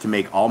woods to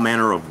make all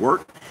manner of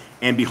work.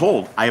 And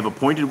behold, I have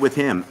appointed with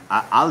him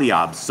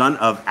Eliab, son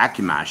of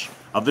Achimash,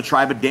 of the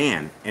tribe of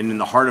Dan, and in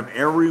the heart of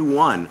every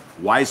one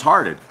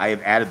wise-hearted I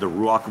have added the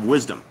ruach of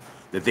wisdom,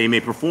 that they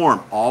may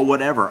perform all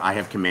whatever I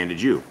have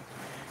commanded you.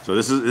 So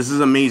this is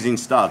amazing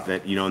stuff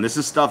that, and this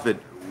is stuff that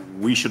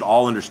we should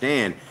all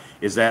understand,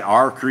 is that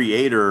our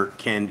Creator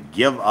can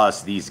give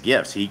us these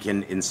gifts. He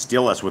can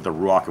instill us with a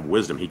ruach of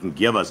wisdom. He can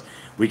give us,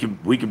 we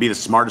could be the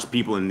smartest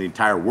people in the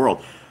entire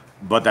world,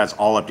 but that's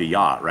all up to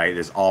Yah, right?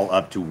 It's all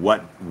up to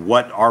what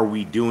are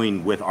we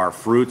doing with our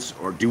fruits,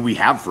 or do we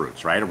have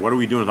fruits, right? Or what are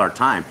we doing with our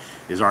time?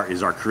 Is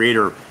our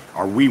Creator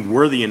Are we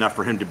worthy enough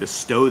for him to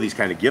bestow these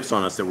kind of gifts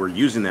on us that we're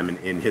using them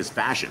in his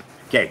fashion?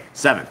 Okay,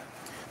 7.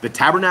 The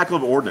tabernacle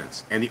of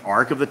ordinance and the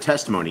ark of the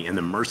testimony and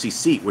the mercy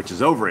seat, which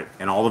is over it,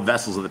 and all the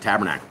vessels of the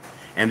tabernacle,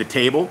 and the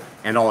table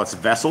and all its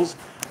vessels,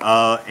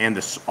 and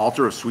the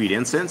altar of sweet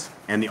incense,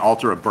 and the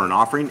altar of burnt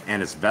offering,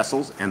 and its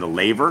vessels, and the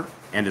laver,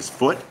 and his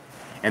foot,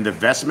 and the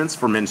vestments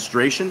for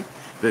ministration,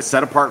 the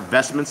set apart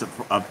vestments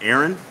of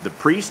Aaron, the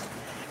priest,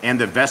 and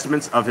the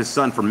vestments of his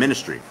son for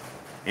ministry,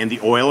 and the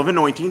oil of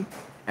anointing,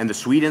 and the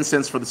sweet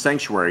incense for the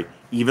sanctuary,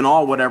 even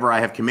all whatever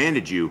I have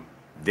commanded you,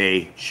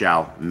 they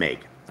shall make.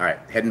 All right,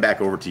 heading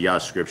back over to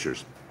Yah's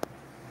scriptures.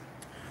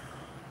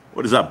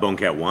 What is up,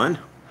 Bonecat One?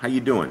 How you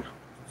doing?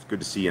 It's good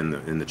to see you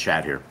in the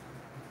chat here.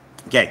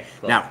 Okay,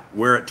 now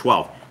we're at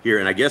 12 here,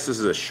 and I guess this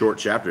is a short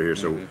chapter here,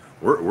 so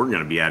we're going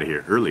to be out of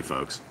here early,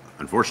 folks,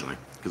 unfortunately,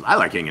 because I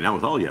like hanging out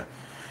with all of you.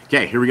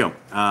 Okay, here we go.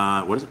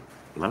 What is it?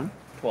 11?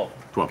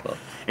 12.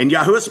 And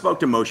Yahuwah spoke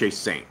to Moshe,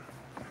 saying,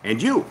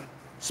 and you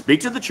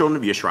speak to the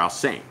children of Yisrael,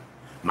 saying,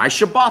 my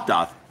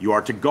Shabbathoth you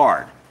are to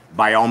guard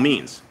by all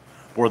means.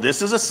 For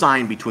this is a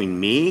sign between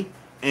me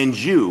and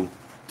you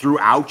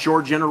throughout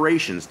your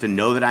generations to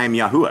know that I am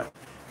Yahuwah,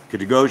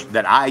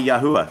 that I,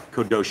 Yahuwah,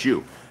 Kodosh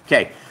you.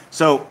 Okay,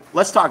 so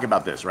let's talk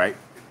about this, right?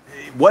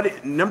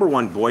 Number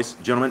one, boys,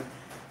 gentlemen,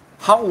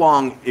 how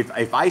long,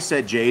 if I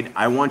said, Jade,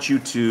 I want you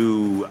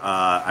to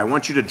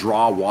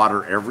draw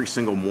water every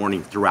single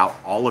morning throughout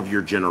all of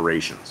your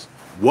generations,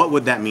 what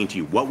would that mean to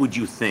you? What would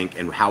you think,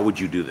 and how would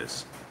you do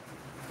this?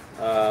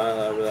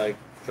 I would like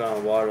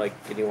drawing water,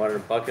 like getting water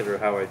in a bucket, or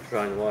how I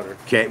drawing water.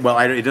 Okay, well,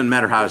 it doesn't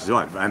matter how it's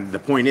doing. The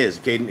point is,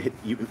 Jade,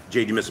 you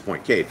missed the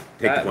point. Cade,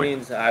 take the point. That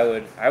means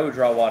I would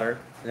draw water,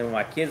 and then when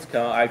my kids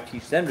come, I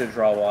teach them to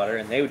draw water,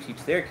 and they would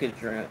teach their kids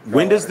to draw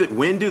water.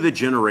 When do the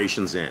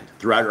generations end?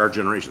 Throughout our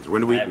generations,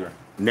 when do we?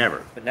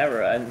 Never. But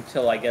never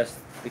until I guess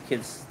the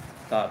kids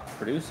stop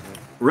producing.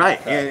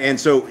 Right, and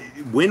so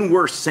when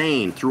we're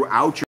saying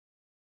throughout your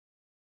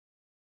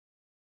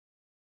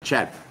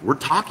chat, we're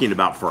talking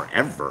about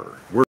forever.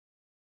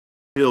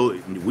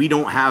 We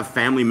don't have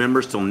family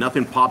members till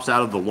nothing pops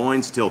out of the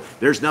loins, till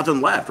there's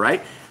nothing left,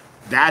 right?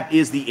 That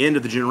is the end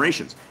of the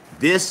generations.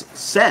 This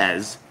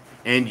says,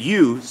 and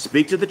you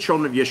speak to the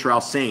children of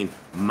Yisrael, saying,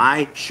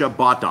 my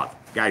Shabbatot,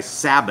 guys,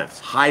 Sabbaths,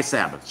 high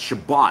Sabbaths,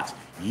 Shabbats,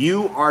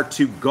 you are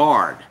to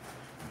guard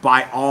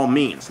by all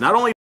means. Not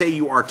only say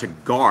you are to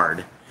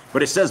guard,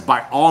 but it says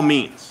by all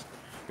means.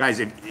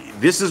 Guys,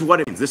 this is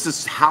what it means. This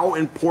is how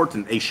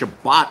important a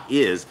Shabbat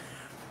is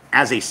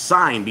as a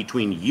sign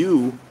between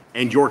you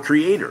and your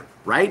Creator,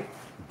 right?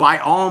 By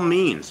all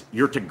means,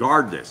 you're to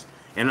guard this.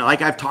 And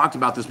like I've talked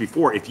about this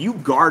before, if you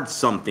guard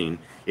something,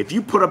 if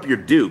you put up your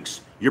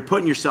dukes, you're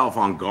putting yourself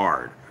on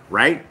guard,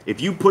 right?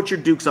 If you put your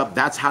dukes up,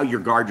 that's how you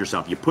guard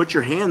yourself. You put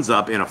your hands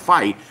up in a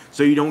fight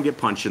so you don't get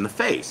punched in the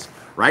face,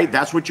 right?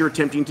 That's what you're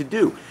attempting to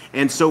do.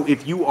 And so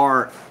if you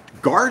are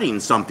guarding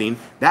something,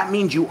 that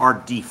means you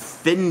are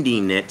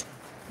defending it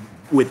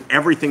with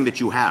everything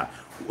that you have.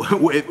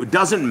 It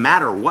doesn't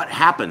matter what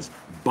happens.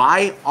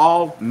 By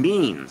all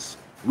means,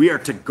 we are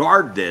to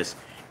guard this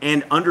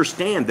and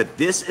understand that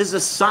this is a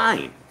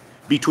sign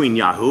between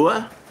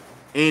Yahuwah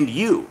and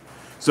you.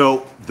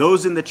 So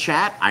those in the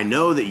chat, I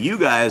know that you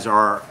guys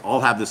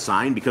all have the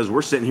sign because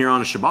we're sitting here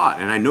on a Shabbat,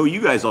 and I know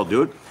you guys all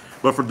do it.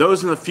 But for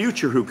those in the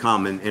future who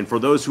come, and for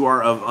those who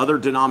are of other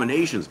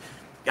denominations,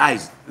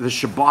 guys, the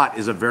Shabbat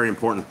is a very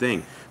important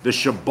thing. The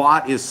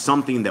Shabbat is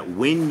something that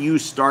when you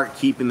start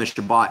keeping the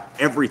Shabbat,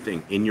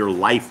 everything in your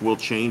life will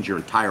change, your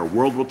entire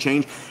world will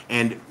change,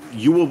 and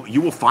you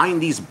will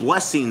find these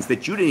blessings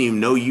that you didn't even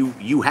know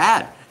you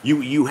had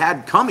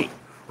coming.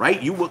 Right?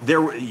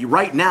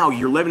 Right now,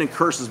 you're living in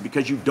curses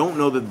because you don't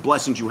know the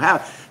blessings you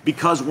have,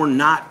 because we're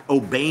not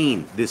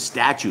obeying the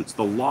statutes,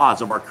 the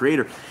laws of our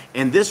Creator.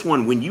 And this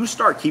one, when you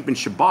start keeping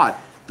Shabbat,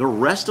 the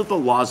rest of the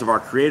laws of our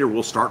Creator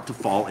will start to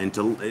fall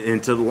into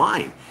the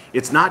line.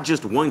 It's not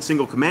just one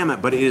single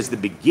commandment, but it is the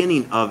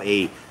beginning of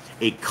a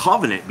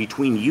covenant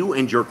between you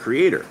and your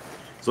Creator.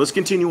 So let's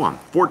continue on.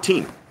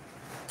 14.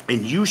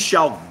 And you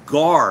shall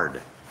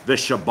guard the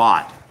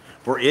Shabbat,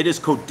 for it is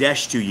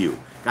Kodesh to you.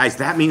 Guys,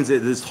 that means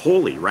it is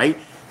holy, right?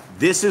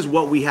 This is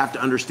what we have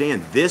to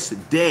understand. This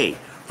day,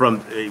 from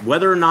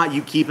whether or not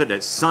you keep it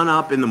at sun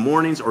up in the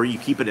mornings or you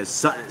keep it at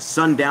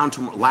sundown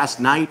to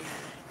last night,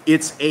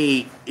 it's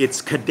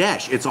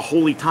Kadesh. It's a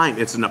holy time.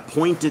 It's an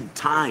appointed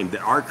time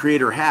that our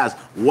Creator has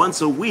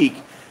once a week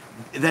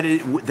that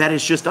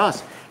is just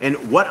us.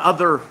 And what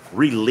other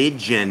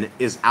religion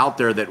is out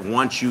there that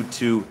wants you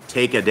to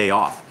take a day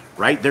off,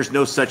 right? There's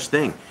no such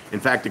thing. In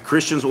fact, the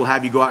Christians will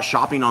have you go out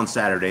shopping on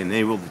Saturday, and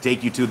they will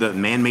take you to the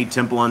man-made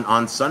temple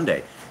on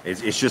Sunday.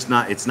 It's just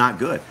not, it's not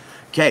good.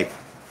 Okay,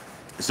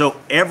 so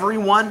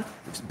everyone,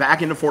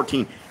 back into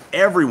 14,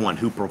 everyone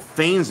who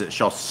profanes it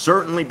shall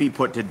certainly be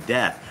put to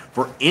death.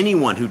 For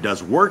anyone who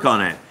does work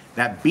on it,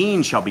 that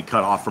being shall be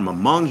cut off from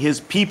among his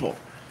people.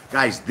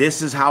 Guys,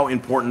 this is how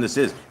important this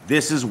is.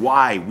 This is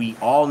why we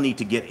all need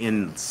to get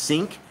in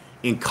sync,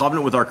 in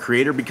covenant with our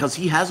Creator, because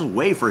He has a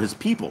way for His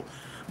people.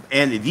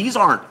 And these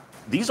aren't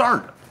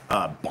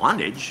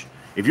bondage.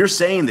 If you're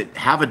saying that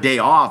have a day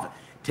off,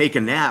 take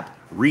a nap,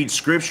 read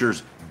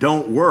scriptures,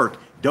 don't work,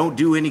 don't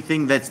do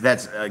anything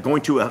that's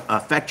going to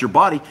affect your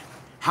body,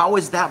 how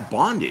is that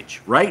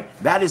bondage, right?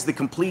 That is the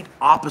complete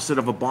opposite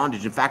of a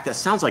bondage. In fact, that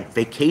sounds like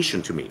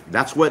vacation to me.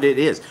 That's what it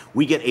is.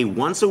 We get a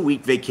once a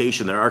week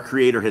vacation that our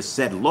Creator has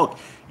said, look,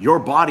 your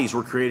bodies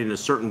were created in a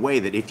certain way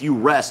that if you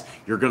rest,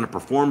 you're going to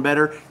perform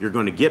better, you're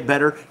going to get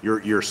better,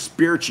 your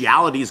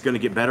spirituality is going to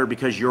get better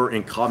because you're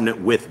in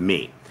covenant with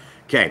me.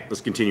 Okay,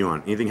 let's continue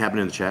on. Anything happen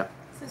in the chat?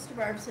 Sister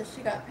Barb says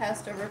she got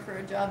passed over for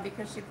a job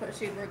because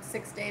she'd worked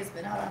 6 days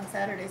but not on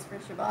Saturdays for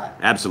Shabbat.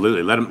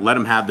 Absolutely. Let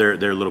them have their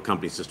little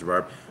company, Sister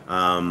Barb.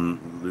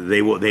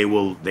 They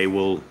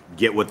will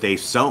get what they've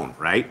sown,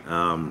 right?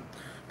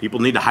 People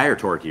need to hire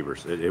Torah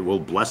keepers. It will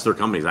bless their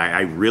companies.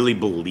 I really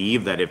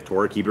believe that if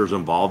Torah keepers are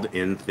involved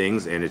in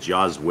things and it's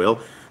Yah's will,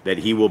 that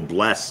he will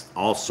bless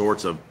all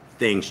sorts of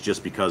things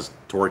just because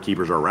Torah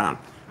keepers are around.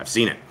 I've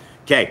seen it.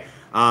 Okay,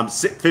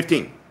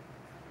 15.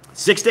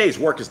 6 days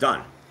work is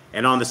done.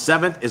 And on the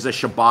 7th is a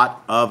Shabbat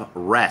of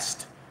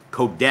rest,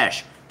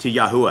 Kodesh, to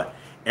Yahuwah.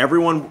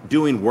 Everyone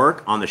doing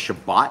work on the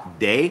Shabbat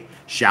day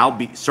shall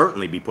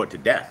certainly be put to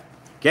death.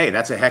 Okay,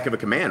 that's a heck of a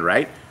command,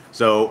 right?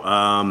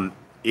 So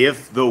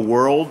if the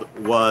world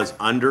was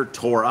under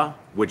Torah,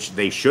 which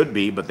they should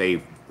be, but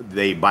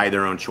they by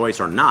their own choice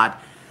are not,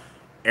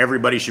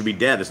 everybody should be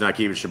dead that's not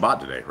keeping Shabbat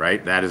today,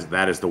 right? That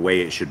is the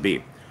way it should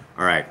be.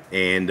 All right,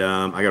 and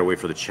I gotta wait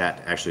for the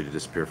chat actually to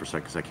disappear for a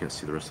second because I can't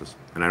see the rest of this,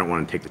 and I don't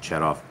want to take the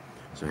chat off.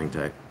 So hang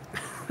tight.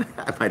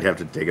 I might have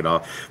to take it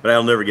off, but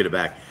I'll never get it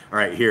back. All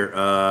right, here,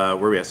 where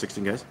are we at,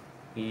 16 guys?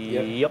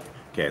 Yep.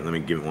 Okay, let me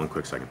give it one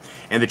quick second.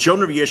 And the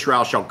children of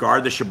Israel shall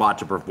guard the Shabbat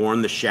to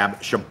perform the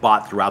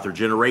Shabbat throughout their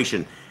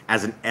generation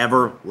as an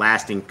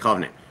everlasting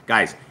covenant.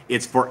 Guys,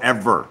 it's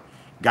forever.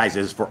 Guys,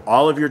 it is for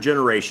all of your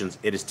generations.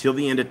 It is till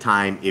the end of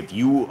time. If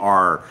you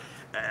are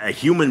a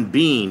human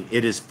being,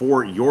 it is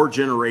for your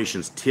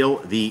generations till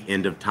the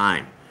end of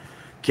time.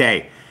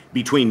 Okay.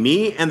 Between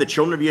me and the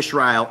children of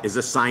Israel is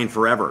a sign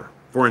forever.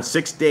 For in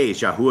 6 days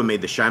Yahuwah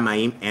made the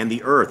Shamayim and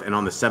the earth, and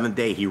on the 7th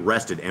day he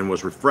rested and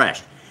was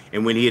refreshed.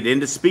 And when he had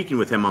ended speaking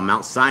with him on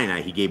Mount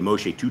Sinai, he gave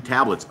Moshe 2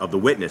 tablets of the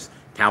witness,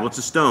 tablets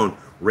of stone,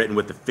 written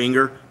with the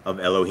finger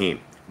of Elohim.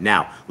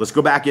 Now, let's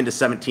go back into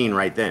 17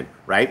 right then,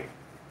 right?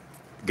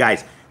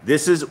 Guys,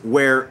 this is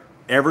where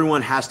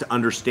everyone has to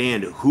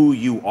understand who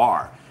you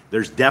are.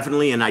 There's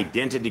definitely an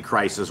identity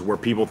crisis where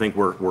people think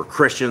we're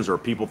Christians, or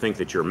people think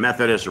that you're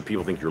Methodist, or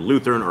people think you're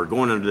Lutheran, or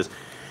going under this.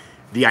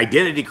 The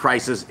identity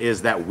crisis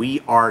is that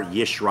we are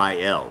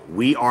Yisrael.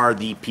 We are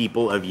the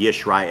people of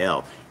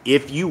Yisrael.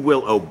 If you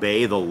will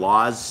obey the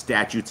laws,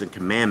 statutes, and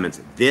commandments,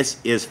 this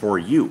is for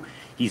you.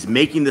 He's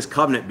making this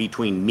covenant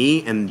between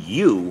me and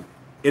you.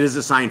 It is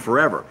a sign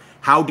forever.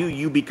 How do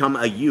you become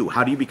a you?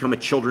 How do you become a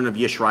children of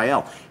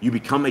Yisrael? You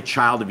become a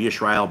child of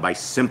Yisrael by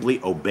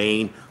simply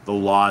obeying the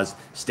laws,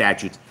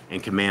 statutes,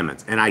 and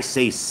commandments. And I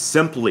say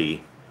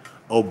simply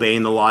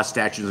obeying the laws,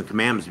 statutes, and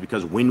commandments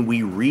because when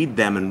we read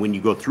them and when you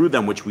go through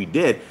them, which we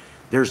did,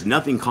 there's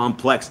nothing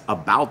complex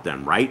about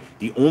them, right?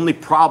 The only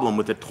problem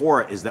with the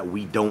Torah is that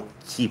we don't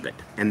keep it.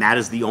 And that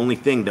is the only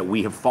thing that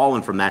we have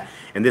fallen from that.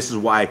 And this is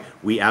why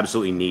we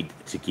absolutely need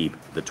to keep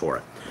the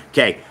Torah.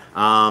 Okay,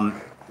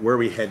 where are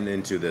we heading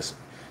into this?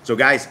 So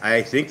guys,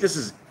 I think this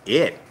is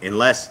it,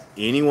 unless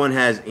anyone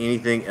has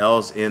anything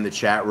else in the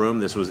chat room.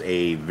 This was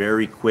a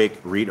very quick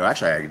read. Oh,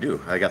 actually, I do.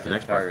 I got the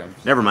next part.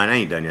 Never mind, I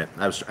ain't done yet.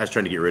 I was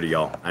trying to get rid of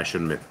y'all. I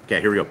shouldn't have. Okay,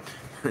 here we go.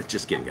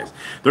 Just kidding, guys.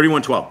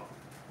 31:12.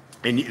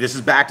 And this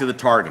is back to the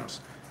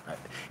Targums.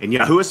 And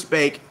Yahuwah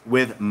spake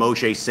with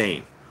Moshe,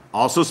 saying,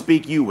 also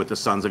speak you with the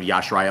sons of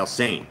Yashrael,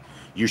 saying,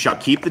 you shall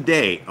keep the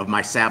day of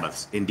my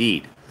Sabbaths,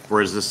 indeed, for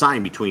it is a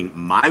sign between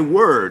my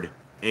word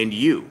and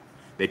you,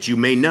 that you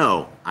may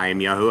know I am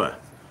Yahuwah.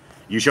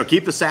 You shall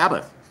keep the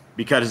Sabbath,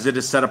 because it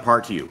is set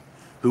apart to you.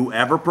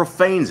 Whoever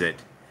profanes it,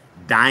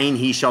 dying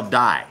he shall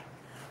die.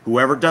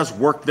 Whoever does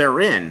work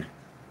therein,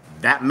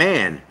 that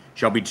man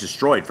shall be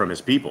destroyed from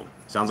his people.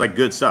 Sounds like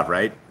good stuff,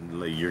 right?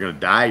 You're going to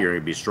die. You're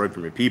going to be destroyed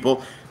from your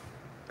people.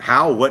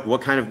 How?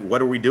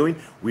 What are we doing?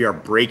 We are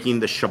breaking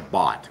the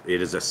Shabbat.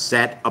 It is a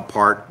set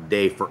apart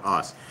day for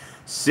us.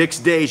 6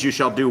 days you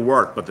shall do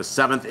work, but the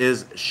 7th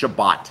is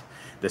Shabbat.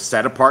 The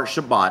set apart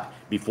Shabbat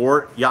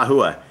before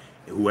Yahuwah.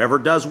 Whoever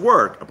does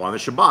work upon the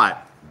Shabbat,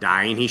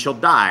 dying he shall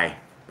die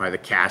by the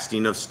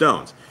casting of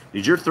stones.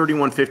 Did your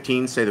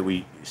 31:15 say that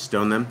we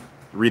stone them?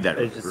 Read that.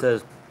 It just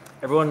says,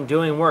 everyone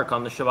doing work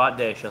on the Shabbat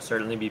day shall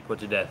certainly be put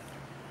to death.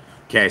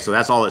 Okay, so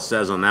that's all it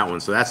says on that one.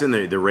 So that's in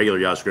the regular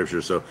Yah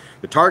scripture. So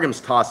the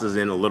Targums tosses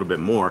in a little bit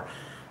more,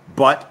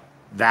 but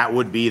that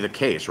would be the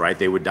case, right?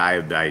 They would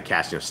die by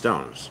casting of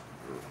stones.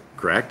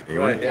 Correct?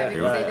 Anyone? Yeah,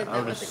 because they did I'll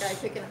that with just- the guy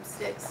picking up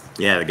sticks.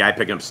 Yeah, the guy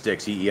picking up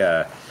sticks. He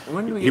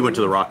When do we went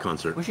to the rock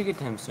concert. We should get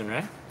to him soon,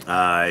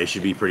 right? It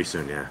should be pretty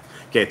soon, yeah.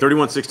 Okay,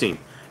 31:16.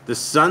 The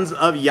sons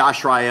of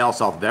Yashrael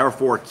shall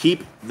therefore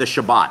keep the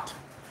Shabbat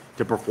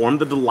to perform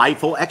the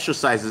delightful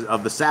exercises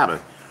of the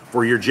Sabbath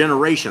for your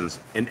generations,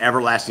 an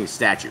everlasting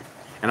statute.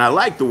 And I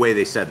like the way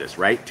they said this,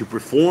 right? To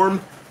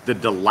perform the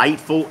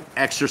delightful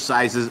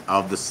exercises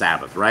of the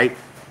Sabbath, right?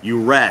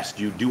 You rest,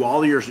 you do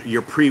all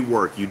your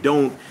pre-work,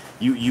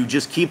 you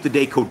just keep the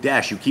day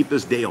Kodesh, you keep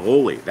this day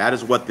holy. That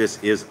is what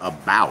this is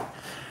about.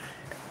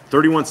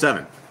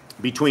 31:7.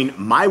 Between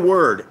my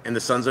word and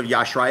the sons of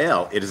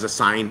Yashrael, it is a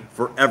sign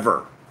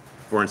forever.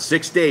 For in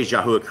 6 days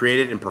Yahuwah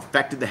created and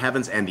perfected the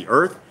heavens and the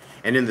earth,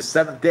 and in the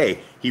seventh day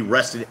he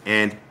rested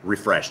and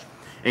refreshed.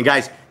 And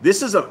guys,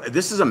 this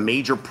is a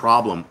major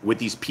problem with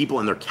these people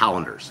and their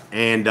calendars.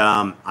 And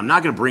I'm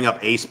not going to bring up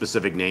a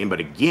specific name, but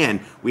again,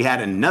 we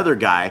had another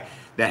guy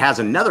that has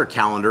another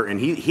calendar, and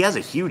he has a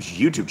huge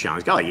YouTube channel.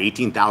 He's got like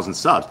 18,000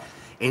 subs,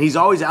 and he's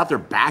always out there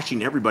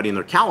bashing everybody in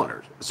their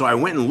calendars. So I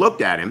went and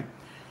looked at him,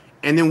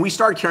 and then we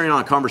started carrying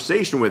on a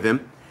conversation with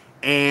him,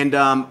 and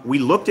we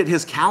looked at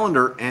his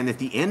calendar, and at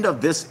the end of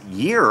this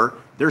year,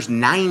 there's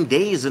 9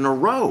 days in a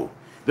row.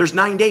 There's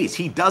 9 days.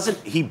 He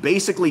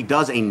basically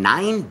does a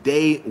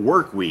 9-day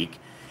work week,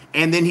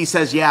 and then he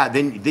says, yeah,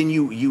 then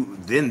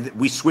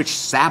we switch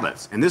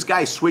Sabbaths. And this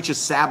guy switches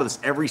Sabbaths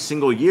every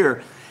single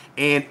year,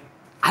 and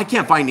I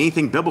can't find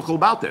anything biblical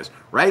about this,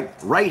 right?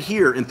 Right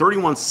here in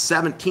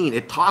 31:17,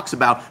 it talks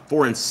about,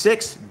 for in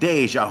 6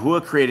 days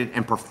Yahuwah created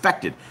and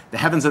perfected the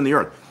heavens and the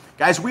earth.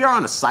 Guys, we are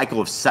on a cycle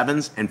of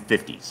 7s and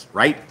 50s,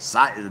 right?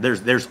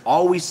 There's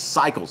always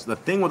cycles. The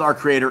thing with our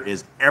Creator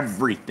is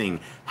everything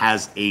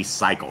has a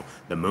cycle.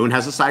 The moon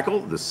has a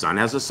cycle. The sun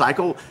has a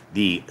cycle.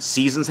 The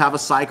seasons have a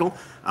cycle.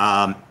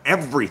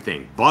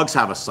 Everything. Bugs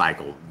have a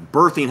cycle.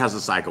 Birthing has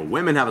a cycle.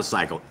 Women have a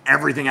cycle.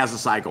 Everything has a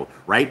cycle,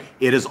 right?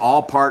 It is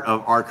all part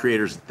of our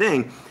Creator's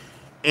thing.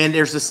 And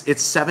there's this,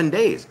 it's 7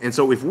 days. And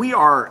so if we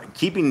have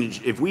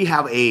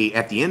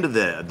at the end of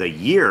the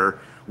year,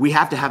 we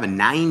have to have a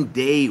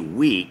 9-day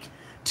week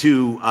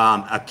to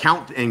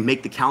account and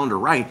make the calendar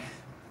right,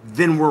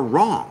 then we're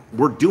wrong.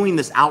 We're doing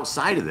this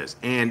outside of this.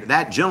 And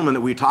that gentleman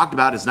that we talked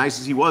about, as nice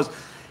as he was,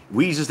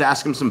 we just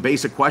asked him some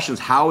basic questions.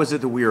 How is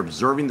it that we are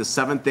observing the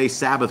 7th-day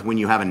Sabbath when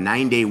you have a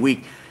 9-day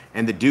week?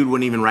 And the dude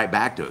wouldn't even write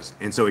back to us.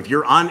 And so if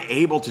you're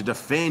unable to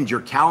defend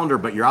your calendar,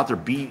 but you're out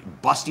there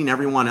busting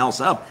everyone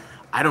else up,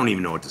 I don't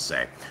even know what to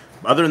say.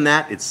 Other than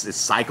that, it's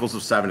cycles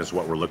of 7 is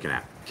what we're looking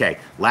at. Okay,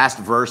 last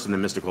verse, and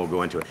then Mystical will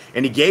go into it.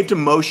 And he gave to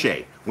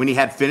Moshe, when he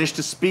had finished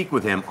to speak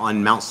with him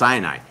on Mount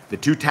Sinai, the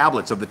 2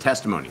 tablets of the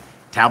testimony,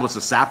 tablets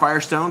of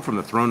sapphire stone from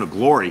the throne of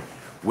glory,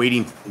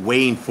 weighing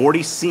 40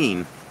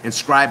 seahim,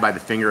 inscribed by the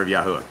finger of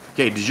Yahuwah.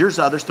 Okay, does yours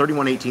others,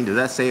 31:18, does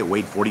that say it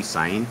weighed 40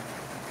 seahim?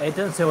 It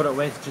doesn't say what it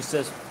weighs. It just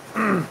says,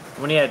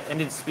 when he had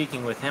ended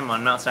speaking with him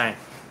on Mount Sinai,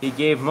 he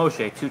gave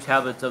Moshe 2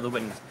 tablets of the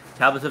witness,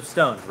 tablets of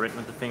stone written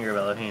with the finger of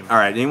Elohim. All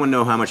right, anyone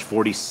know how much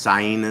 40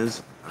 seahim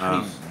is?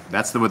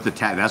 That's what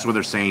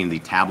they're saying, the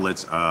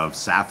tablets of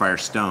sapphire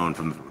stone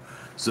from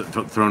the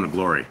throne of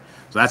glory.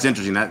 So that's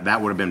interesting.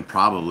 That would have been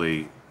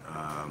probably,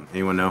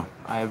 anyone know?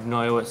 I have no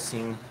idea what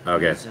scene.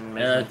 Okay.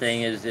 Another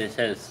thing is it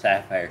says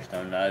sapphire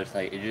stone, not just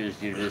like it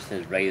just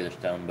says regular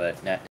stone,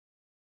 but not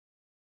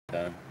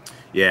stone.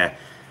 Yeah.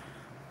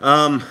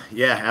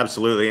 Yeah,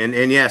 absolutely.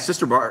 And yeah,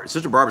 Sister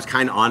Barbara's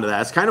kind of onto that.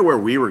 That's kind of where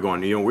we were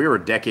going. You know, we were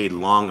a decade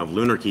long of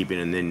lunar keeping,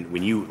 and then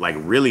when you like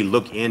really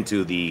look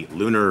into the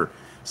lunar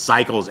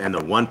cycles and the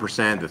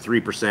 1%, the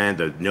 3%,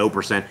 the no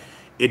percent,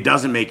 it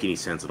doesn't make any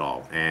sense at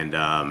all. And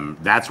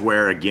that's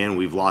where, again,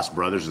 we've lost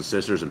brothers and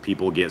sisters, and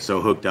people get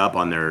so hooked up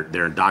on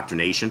their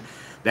indoctrination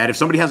that if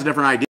somebody has a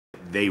different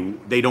idea,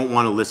 they don't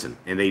want to listen,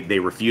 and they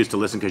refuse to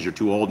listen because you're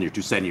too old and you're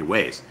too set in your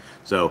ways.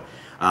 So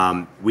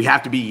we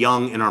have to be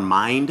young in our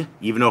mind,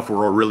 even though if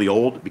we're really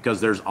old, because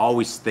there's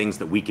always things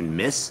that we can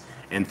miss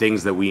and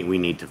things that we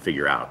need to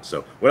figure out.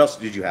 So what else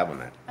did you have on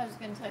that? I was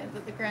going to tell you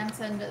that the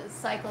grandson is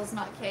cycles,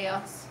 not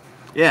chaos.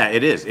 Yeah,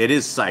 it is. It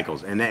is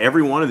cycles, and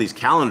every one of these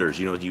calendars,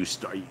 you know,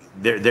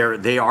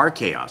 they are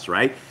chaos,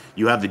 right?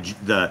 You have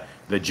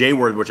the J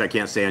word, which I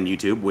can't say on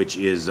YouTube, which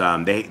is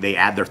they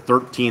add their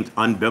 13th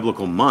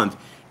unbiblical month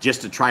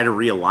just to try to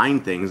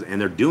realign things,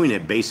 and they're doing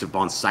it based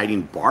upon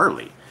citing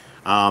barley,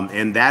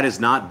 and that is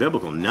not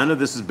biblical. None of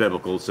this is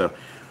biblical. So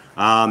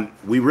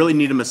we really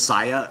need a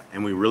Messiah,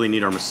 and we really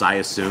need our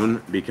Messiah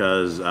soon,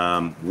 because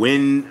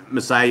when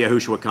Messiah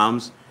Yahushua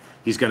comes,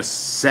 he's going to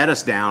set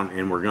us down,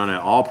 and we're going to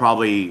all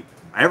probably.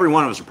 Every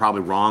one of us are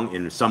probably wrong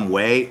in some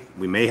way.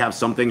 We may have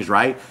some things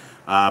right,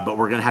 but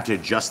we're going to have to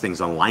adjust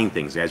things, align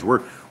things, guys.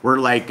 We're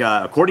like,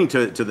 according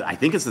to the, I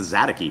think it's the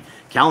Zadiki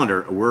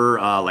calendar, we're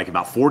like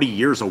about 40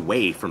 years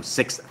away from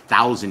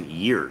 6,000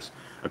 years.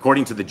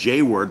 According to the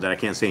J word that I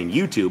can't say in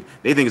YouTube,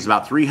 they think it's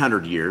about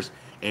 300 years.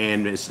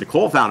 And Miss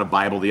Nicole found a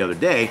Bible the other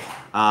day,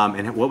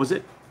 and what was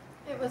it?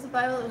 It was a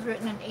Bible that was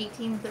written in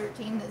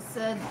 1813 that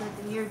said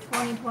that the year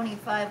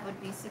 2025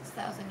 would be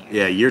 6,000 years.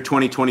 Yeah, year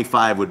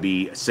 2025 would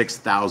be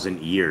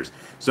 6,000 years.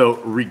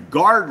 So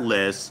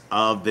regardless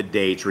of the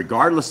dates,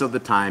 regardless of the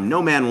time,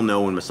 no man will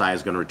know when Messiah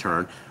is going to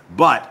return.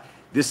 But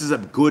this is a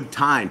good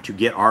time to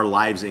get our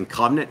lives in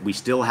covenant. We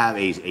still have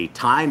a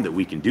time that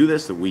we can do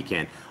this, that we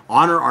can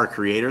honor our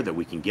Creator, that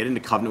we can get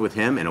into covenant with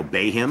Him and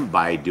obey Him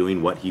by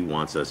doing what He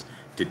wants us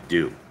to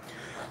do.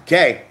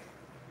 Okay.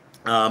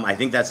 I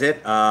think that's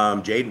it.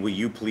 Jade, will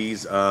you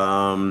please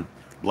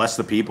bless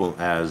the people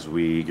as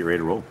we get ready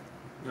to roll.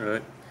 All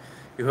right.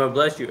 Yahuwah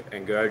bless you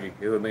and guard you.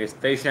 Yahuwah make his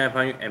face shine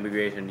upon you and be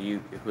gracious unto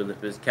you. Yahuwah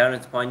lift his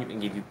countenance upon you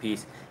and give you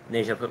peace. And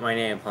they shall put my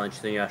name upon the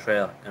children of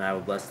Israel, and I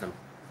will bless them.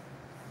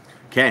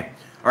 Okay.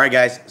 All right,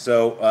 guys.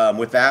 So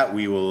with that,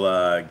 we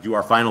will do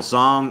our final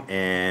song,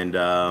 and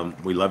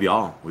we love you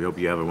all. We hope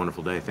you have a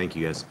wonderful day. Thank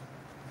you, guys.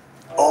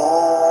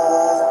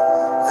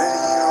 Oh, that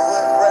you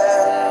would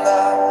rend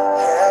the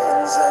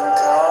heavens and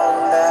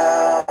come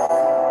down.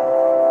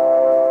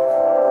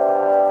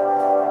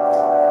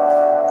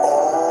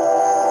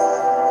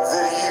 Oh,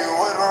 that you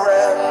would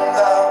rend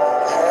the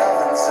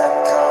heavens and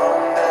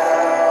come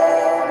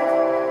down.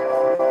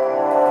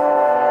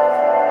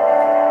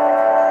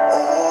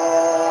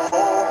 Oh,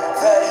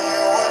 that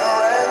you would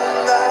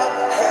rend the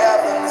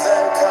heavens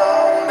and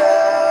come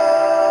down.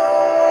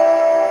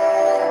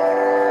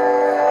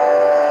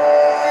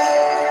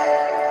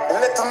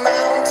 Let the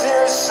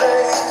mountains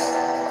shake,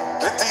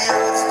 let the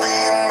earth be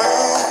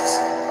moved,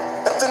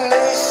 let the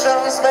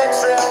nations may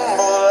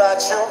tremble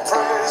at your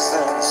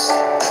presence.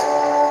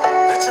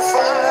 Let your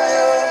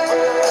fire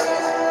burn,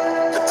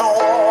 let the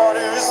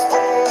waters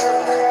pour,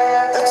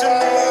 let your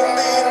name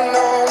be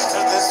known to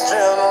this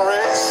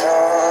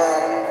generation,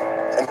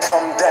 and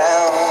come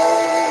down.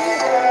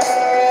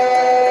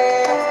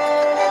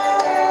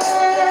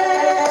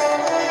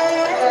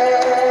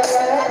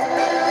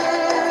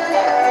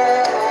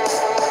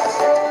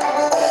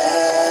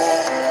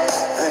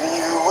 That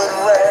you would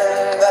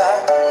rend the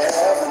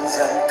heavens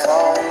and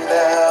come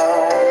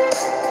down.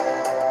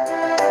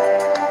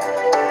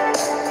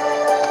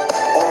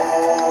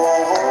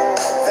 Oh,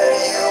 that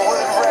you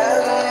would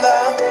rend the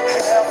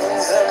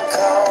heavens and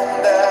come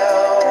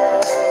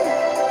down.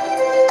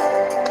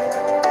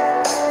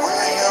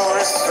 Will you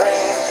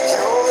restrain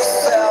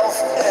yourself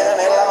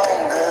any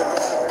longer?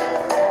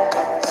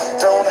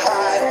 Don't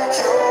hide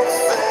your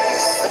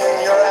face in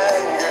your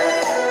anger.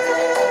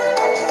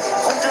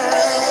 When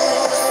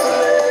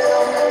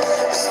Jerusalem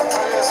is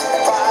oppressed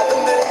by the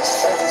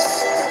nations,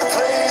 the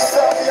place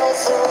of your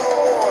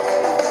throne,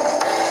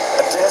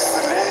 a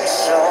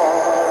desolation,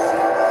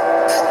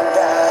 come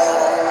down.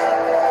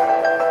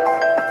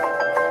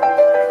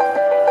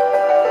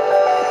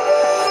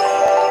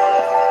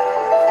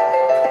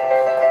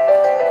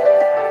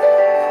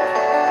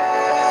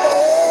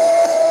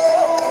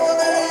 Oh,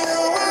 that you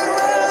would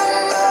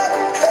rend the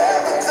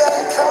heavens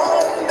and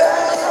come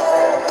down.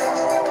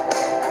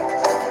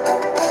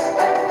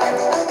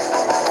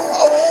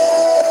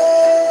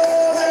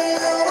 Oh, that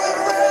you would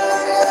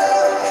rend the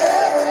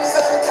heavens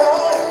and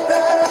come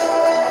down.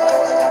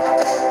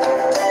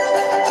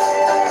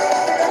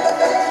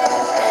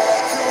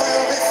 You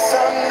will be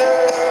thunder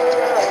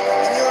in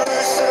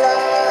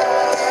Jerusalem.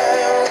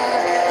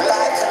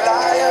 Like a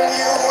lion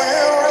you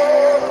will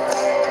roar.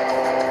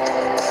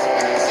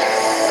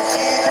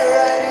 Indeed you're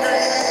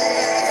angry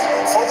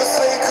for the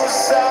sake of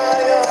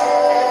Zion.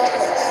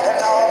 And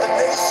all the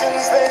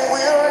nations they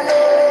will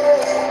know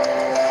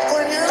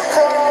when you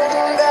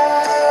come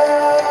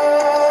down.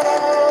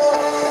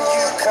 When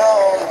you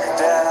come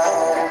down.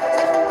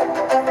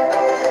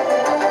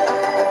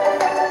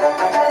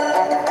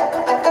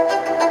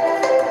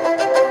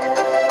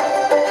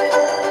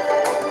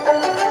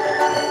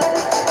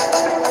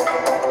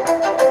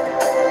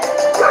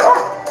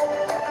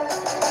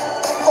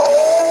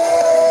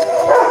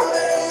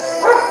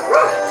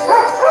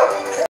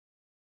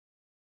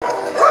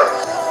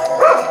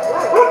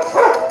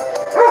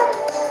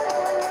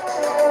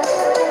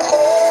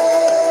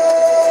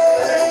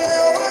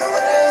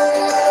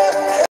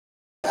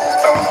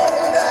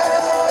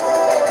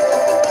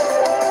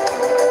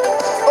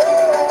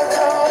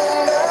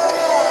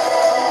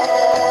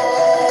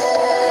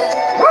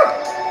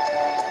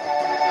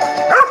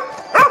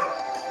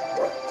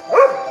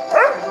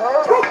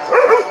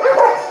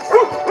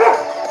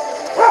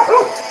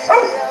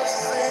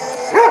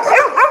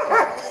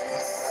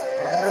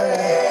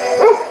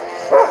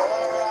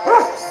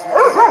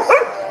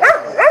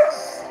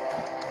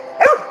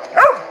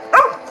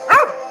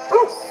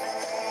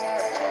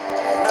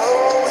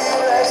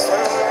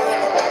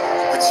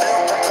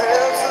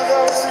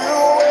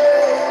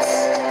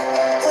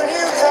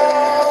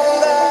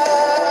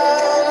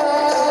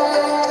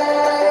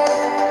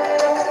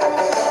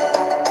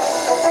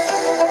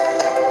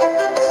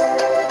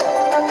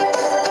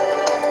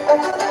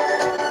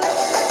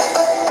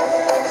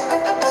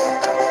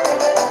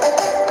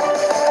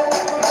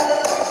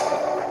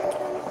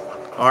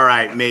 All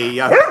right. May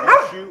Yahweh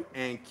bless you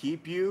and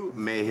keep you.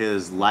 May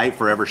his light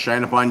forever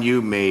shine upon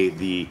you. May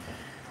the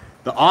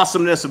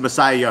awesomeness of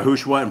Messiah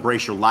Yahushua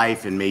embrace your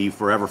life, and may you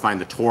forever find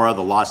the Torah,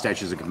 the law,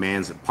 statutes, and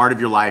commands a part of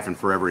your life and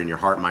forever in your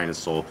heart, mind, and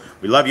soul.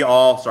 We love you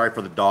all. Sorry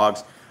for the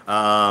dogs.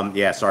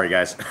 Yeah, sorry,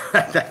 guys.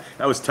 that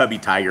was Tubby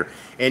Tiger.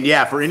 And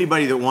yeah, for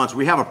anybody that wants,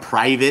 we have a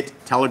private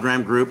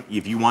Telegram group.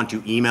 If you want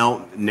to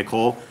email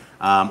Nicole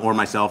or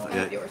myself,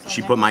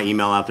 she put my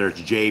email out there.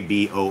 It's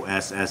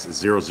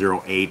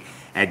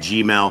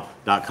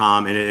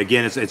jboss008@gmail.com. And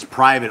again, it's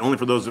private, only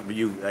for those of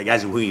you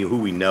guys who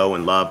we know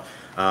and love.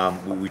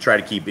 We try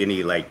to keep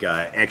any like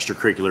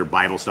extracurricular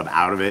Bible stuff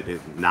out of it,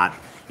 not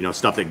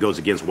stuff that goes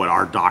against what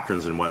our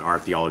doctrines and what our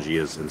theology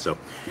is. And so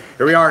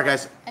here we are,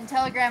 guys. And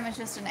Telegram is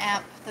just an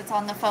app that's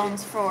on the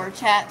phones for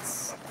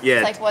chats.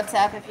 Yeah. It's like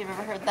WhatsApp, if you've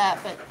ever heard that,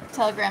 but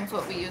Telegram's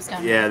what we use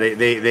down Yeah, here.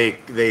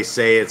 they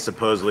say it's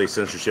supposedly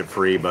censorship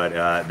free,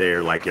 but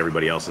they're like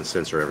everybody else and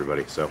censor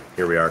everybody. So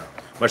here we are.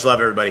 Much love,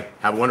 everybody.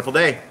 Have a wonderful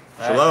day.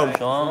 Shalom.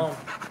 Shalom.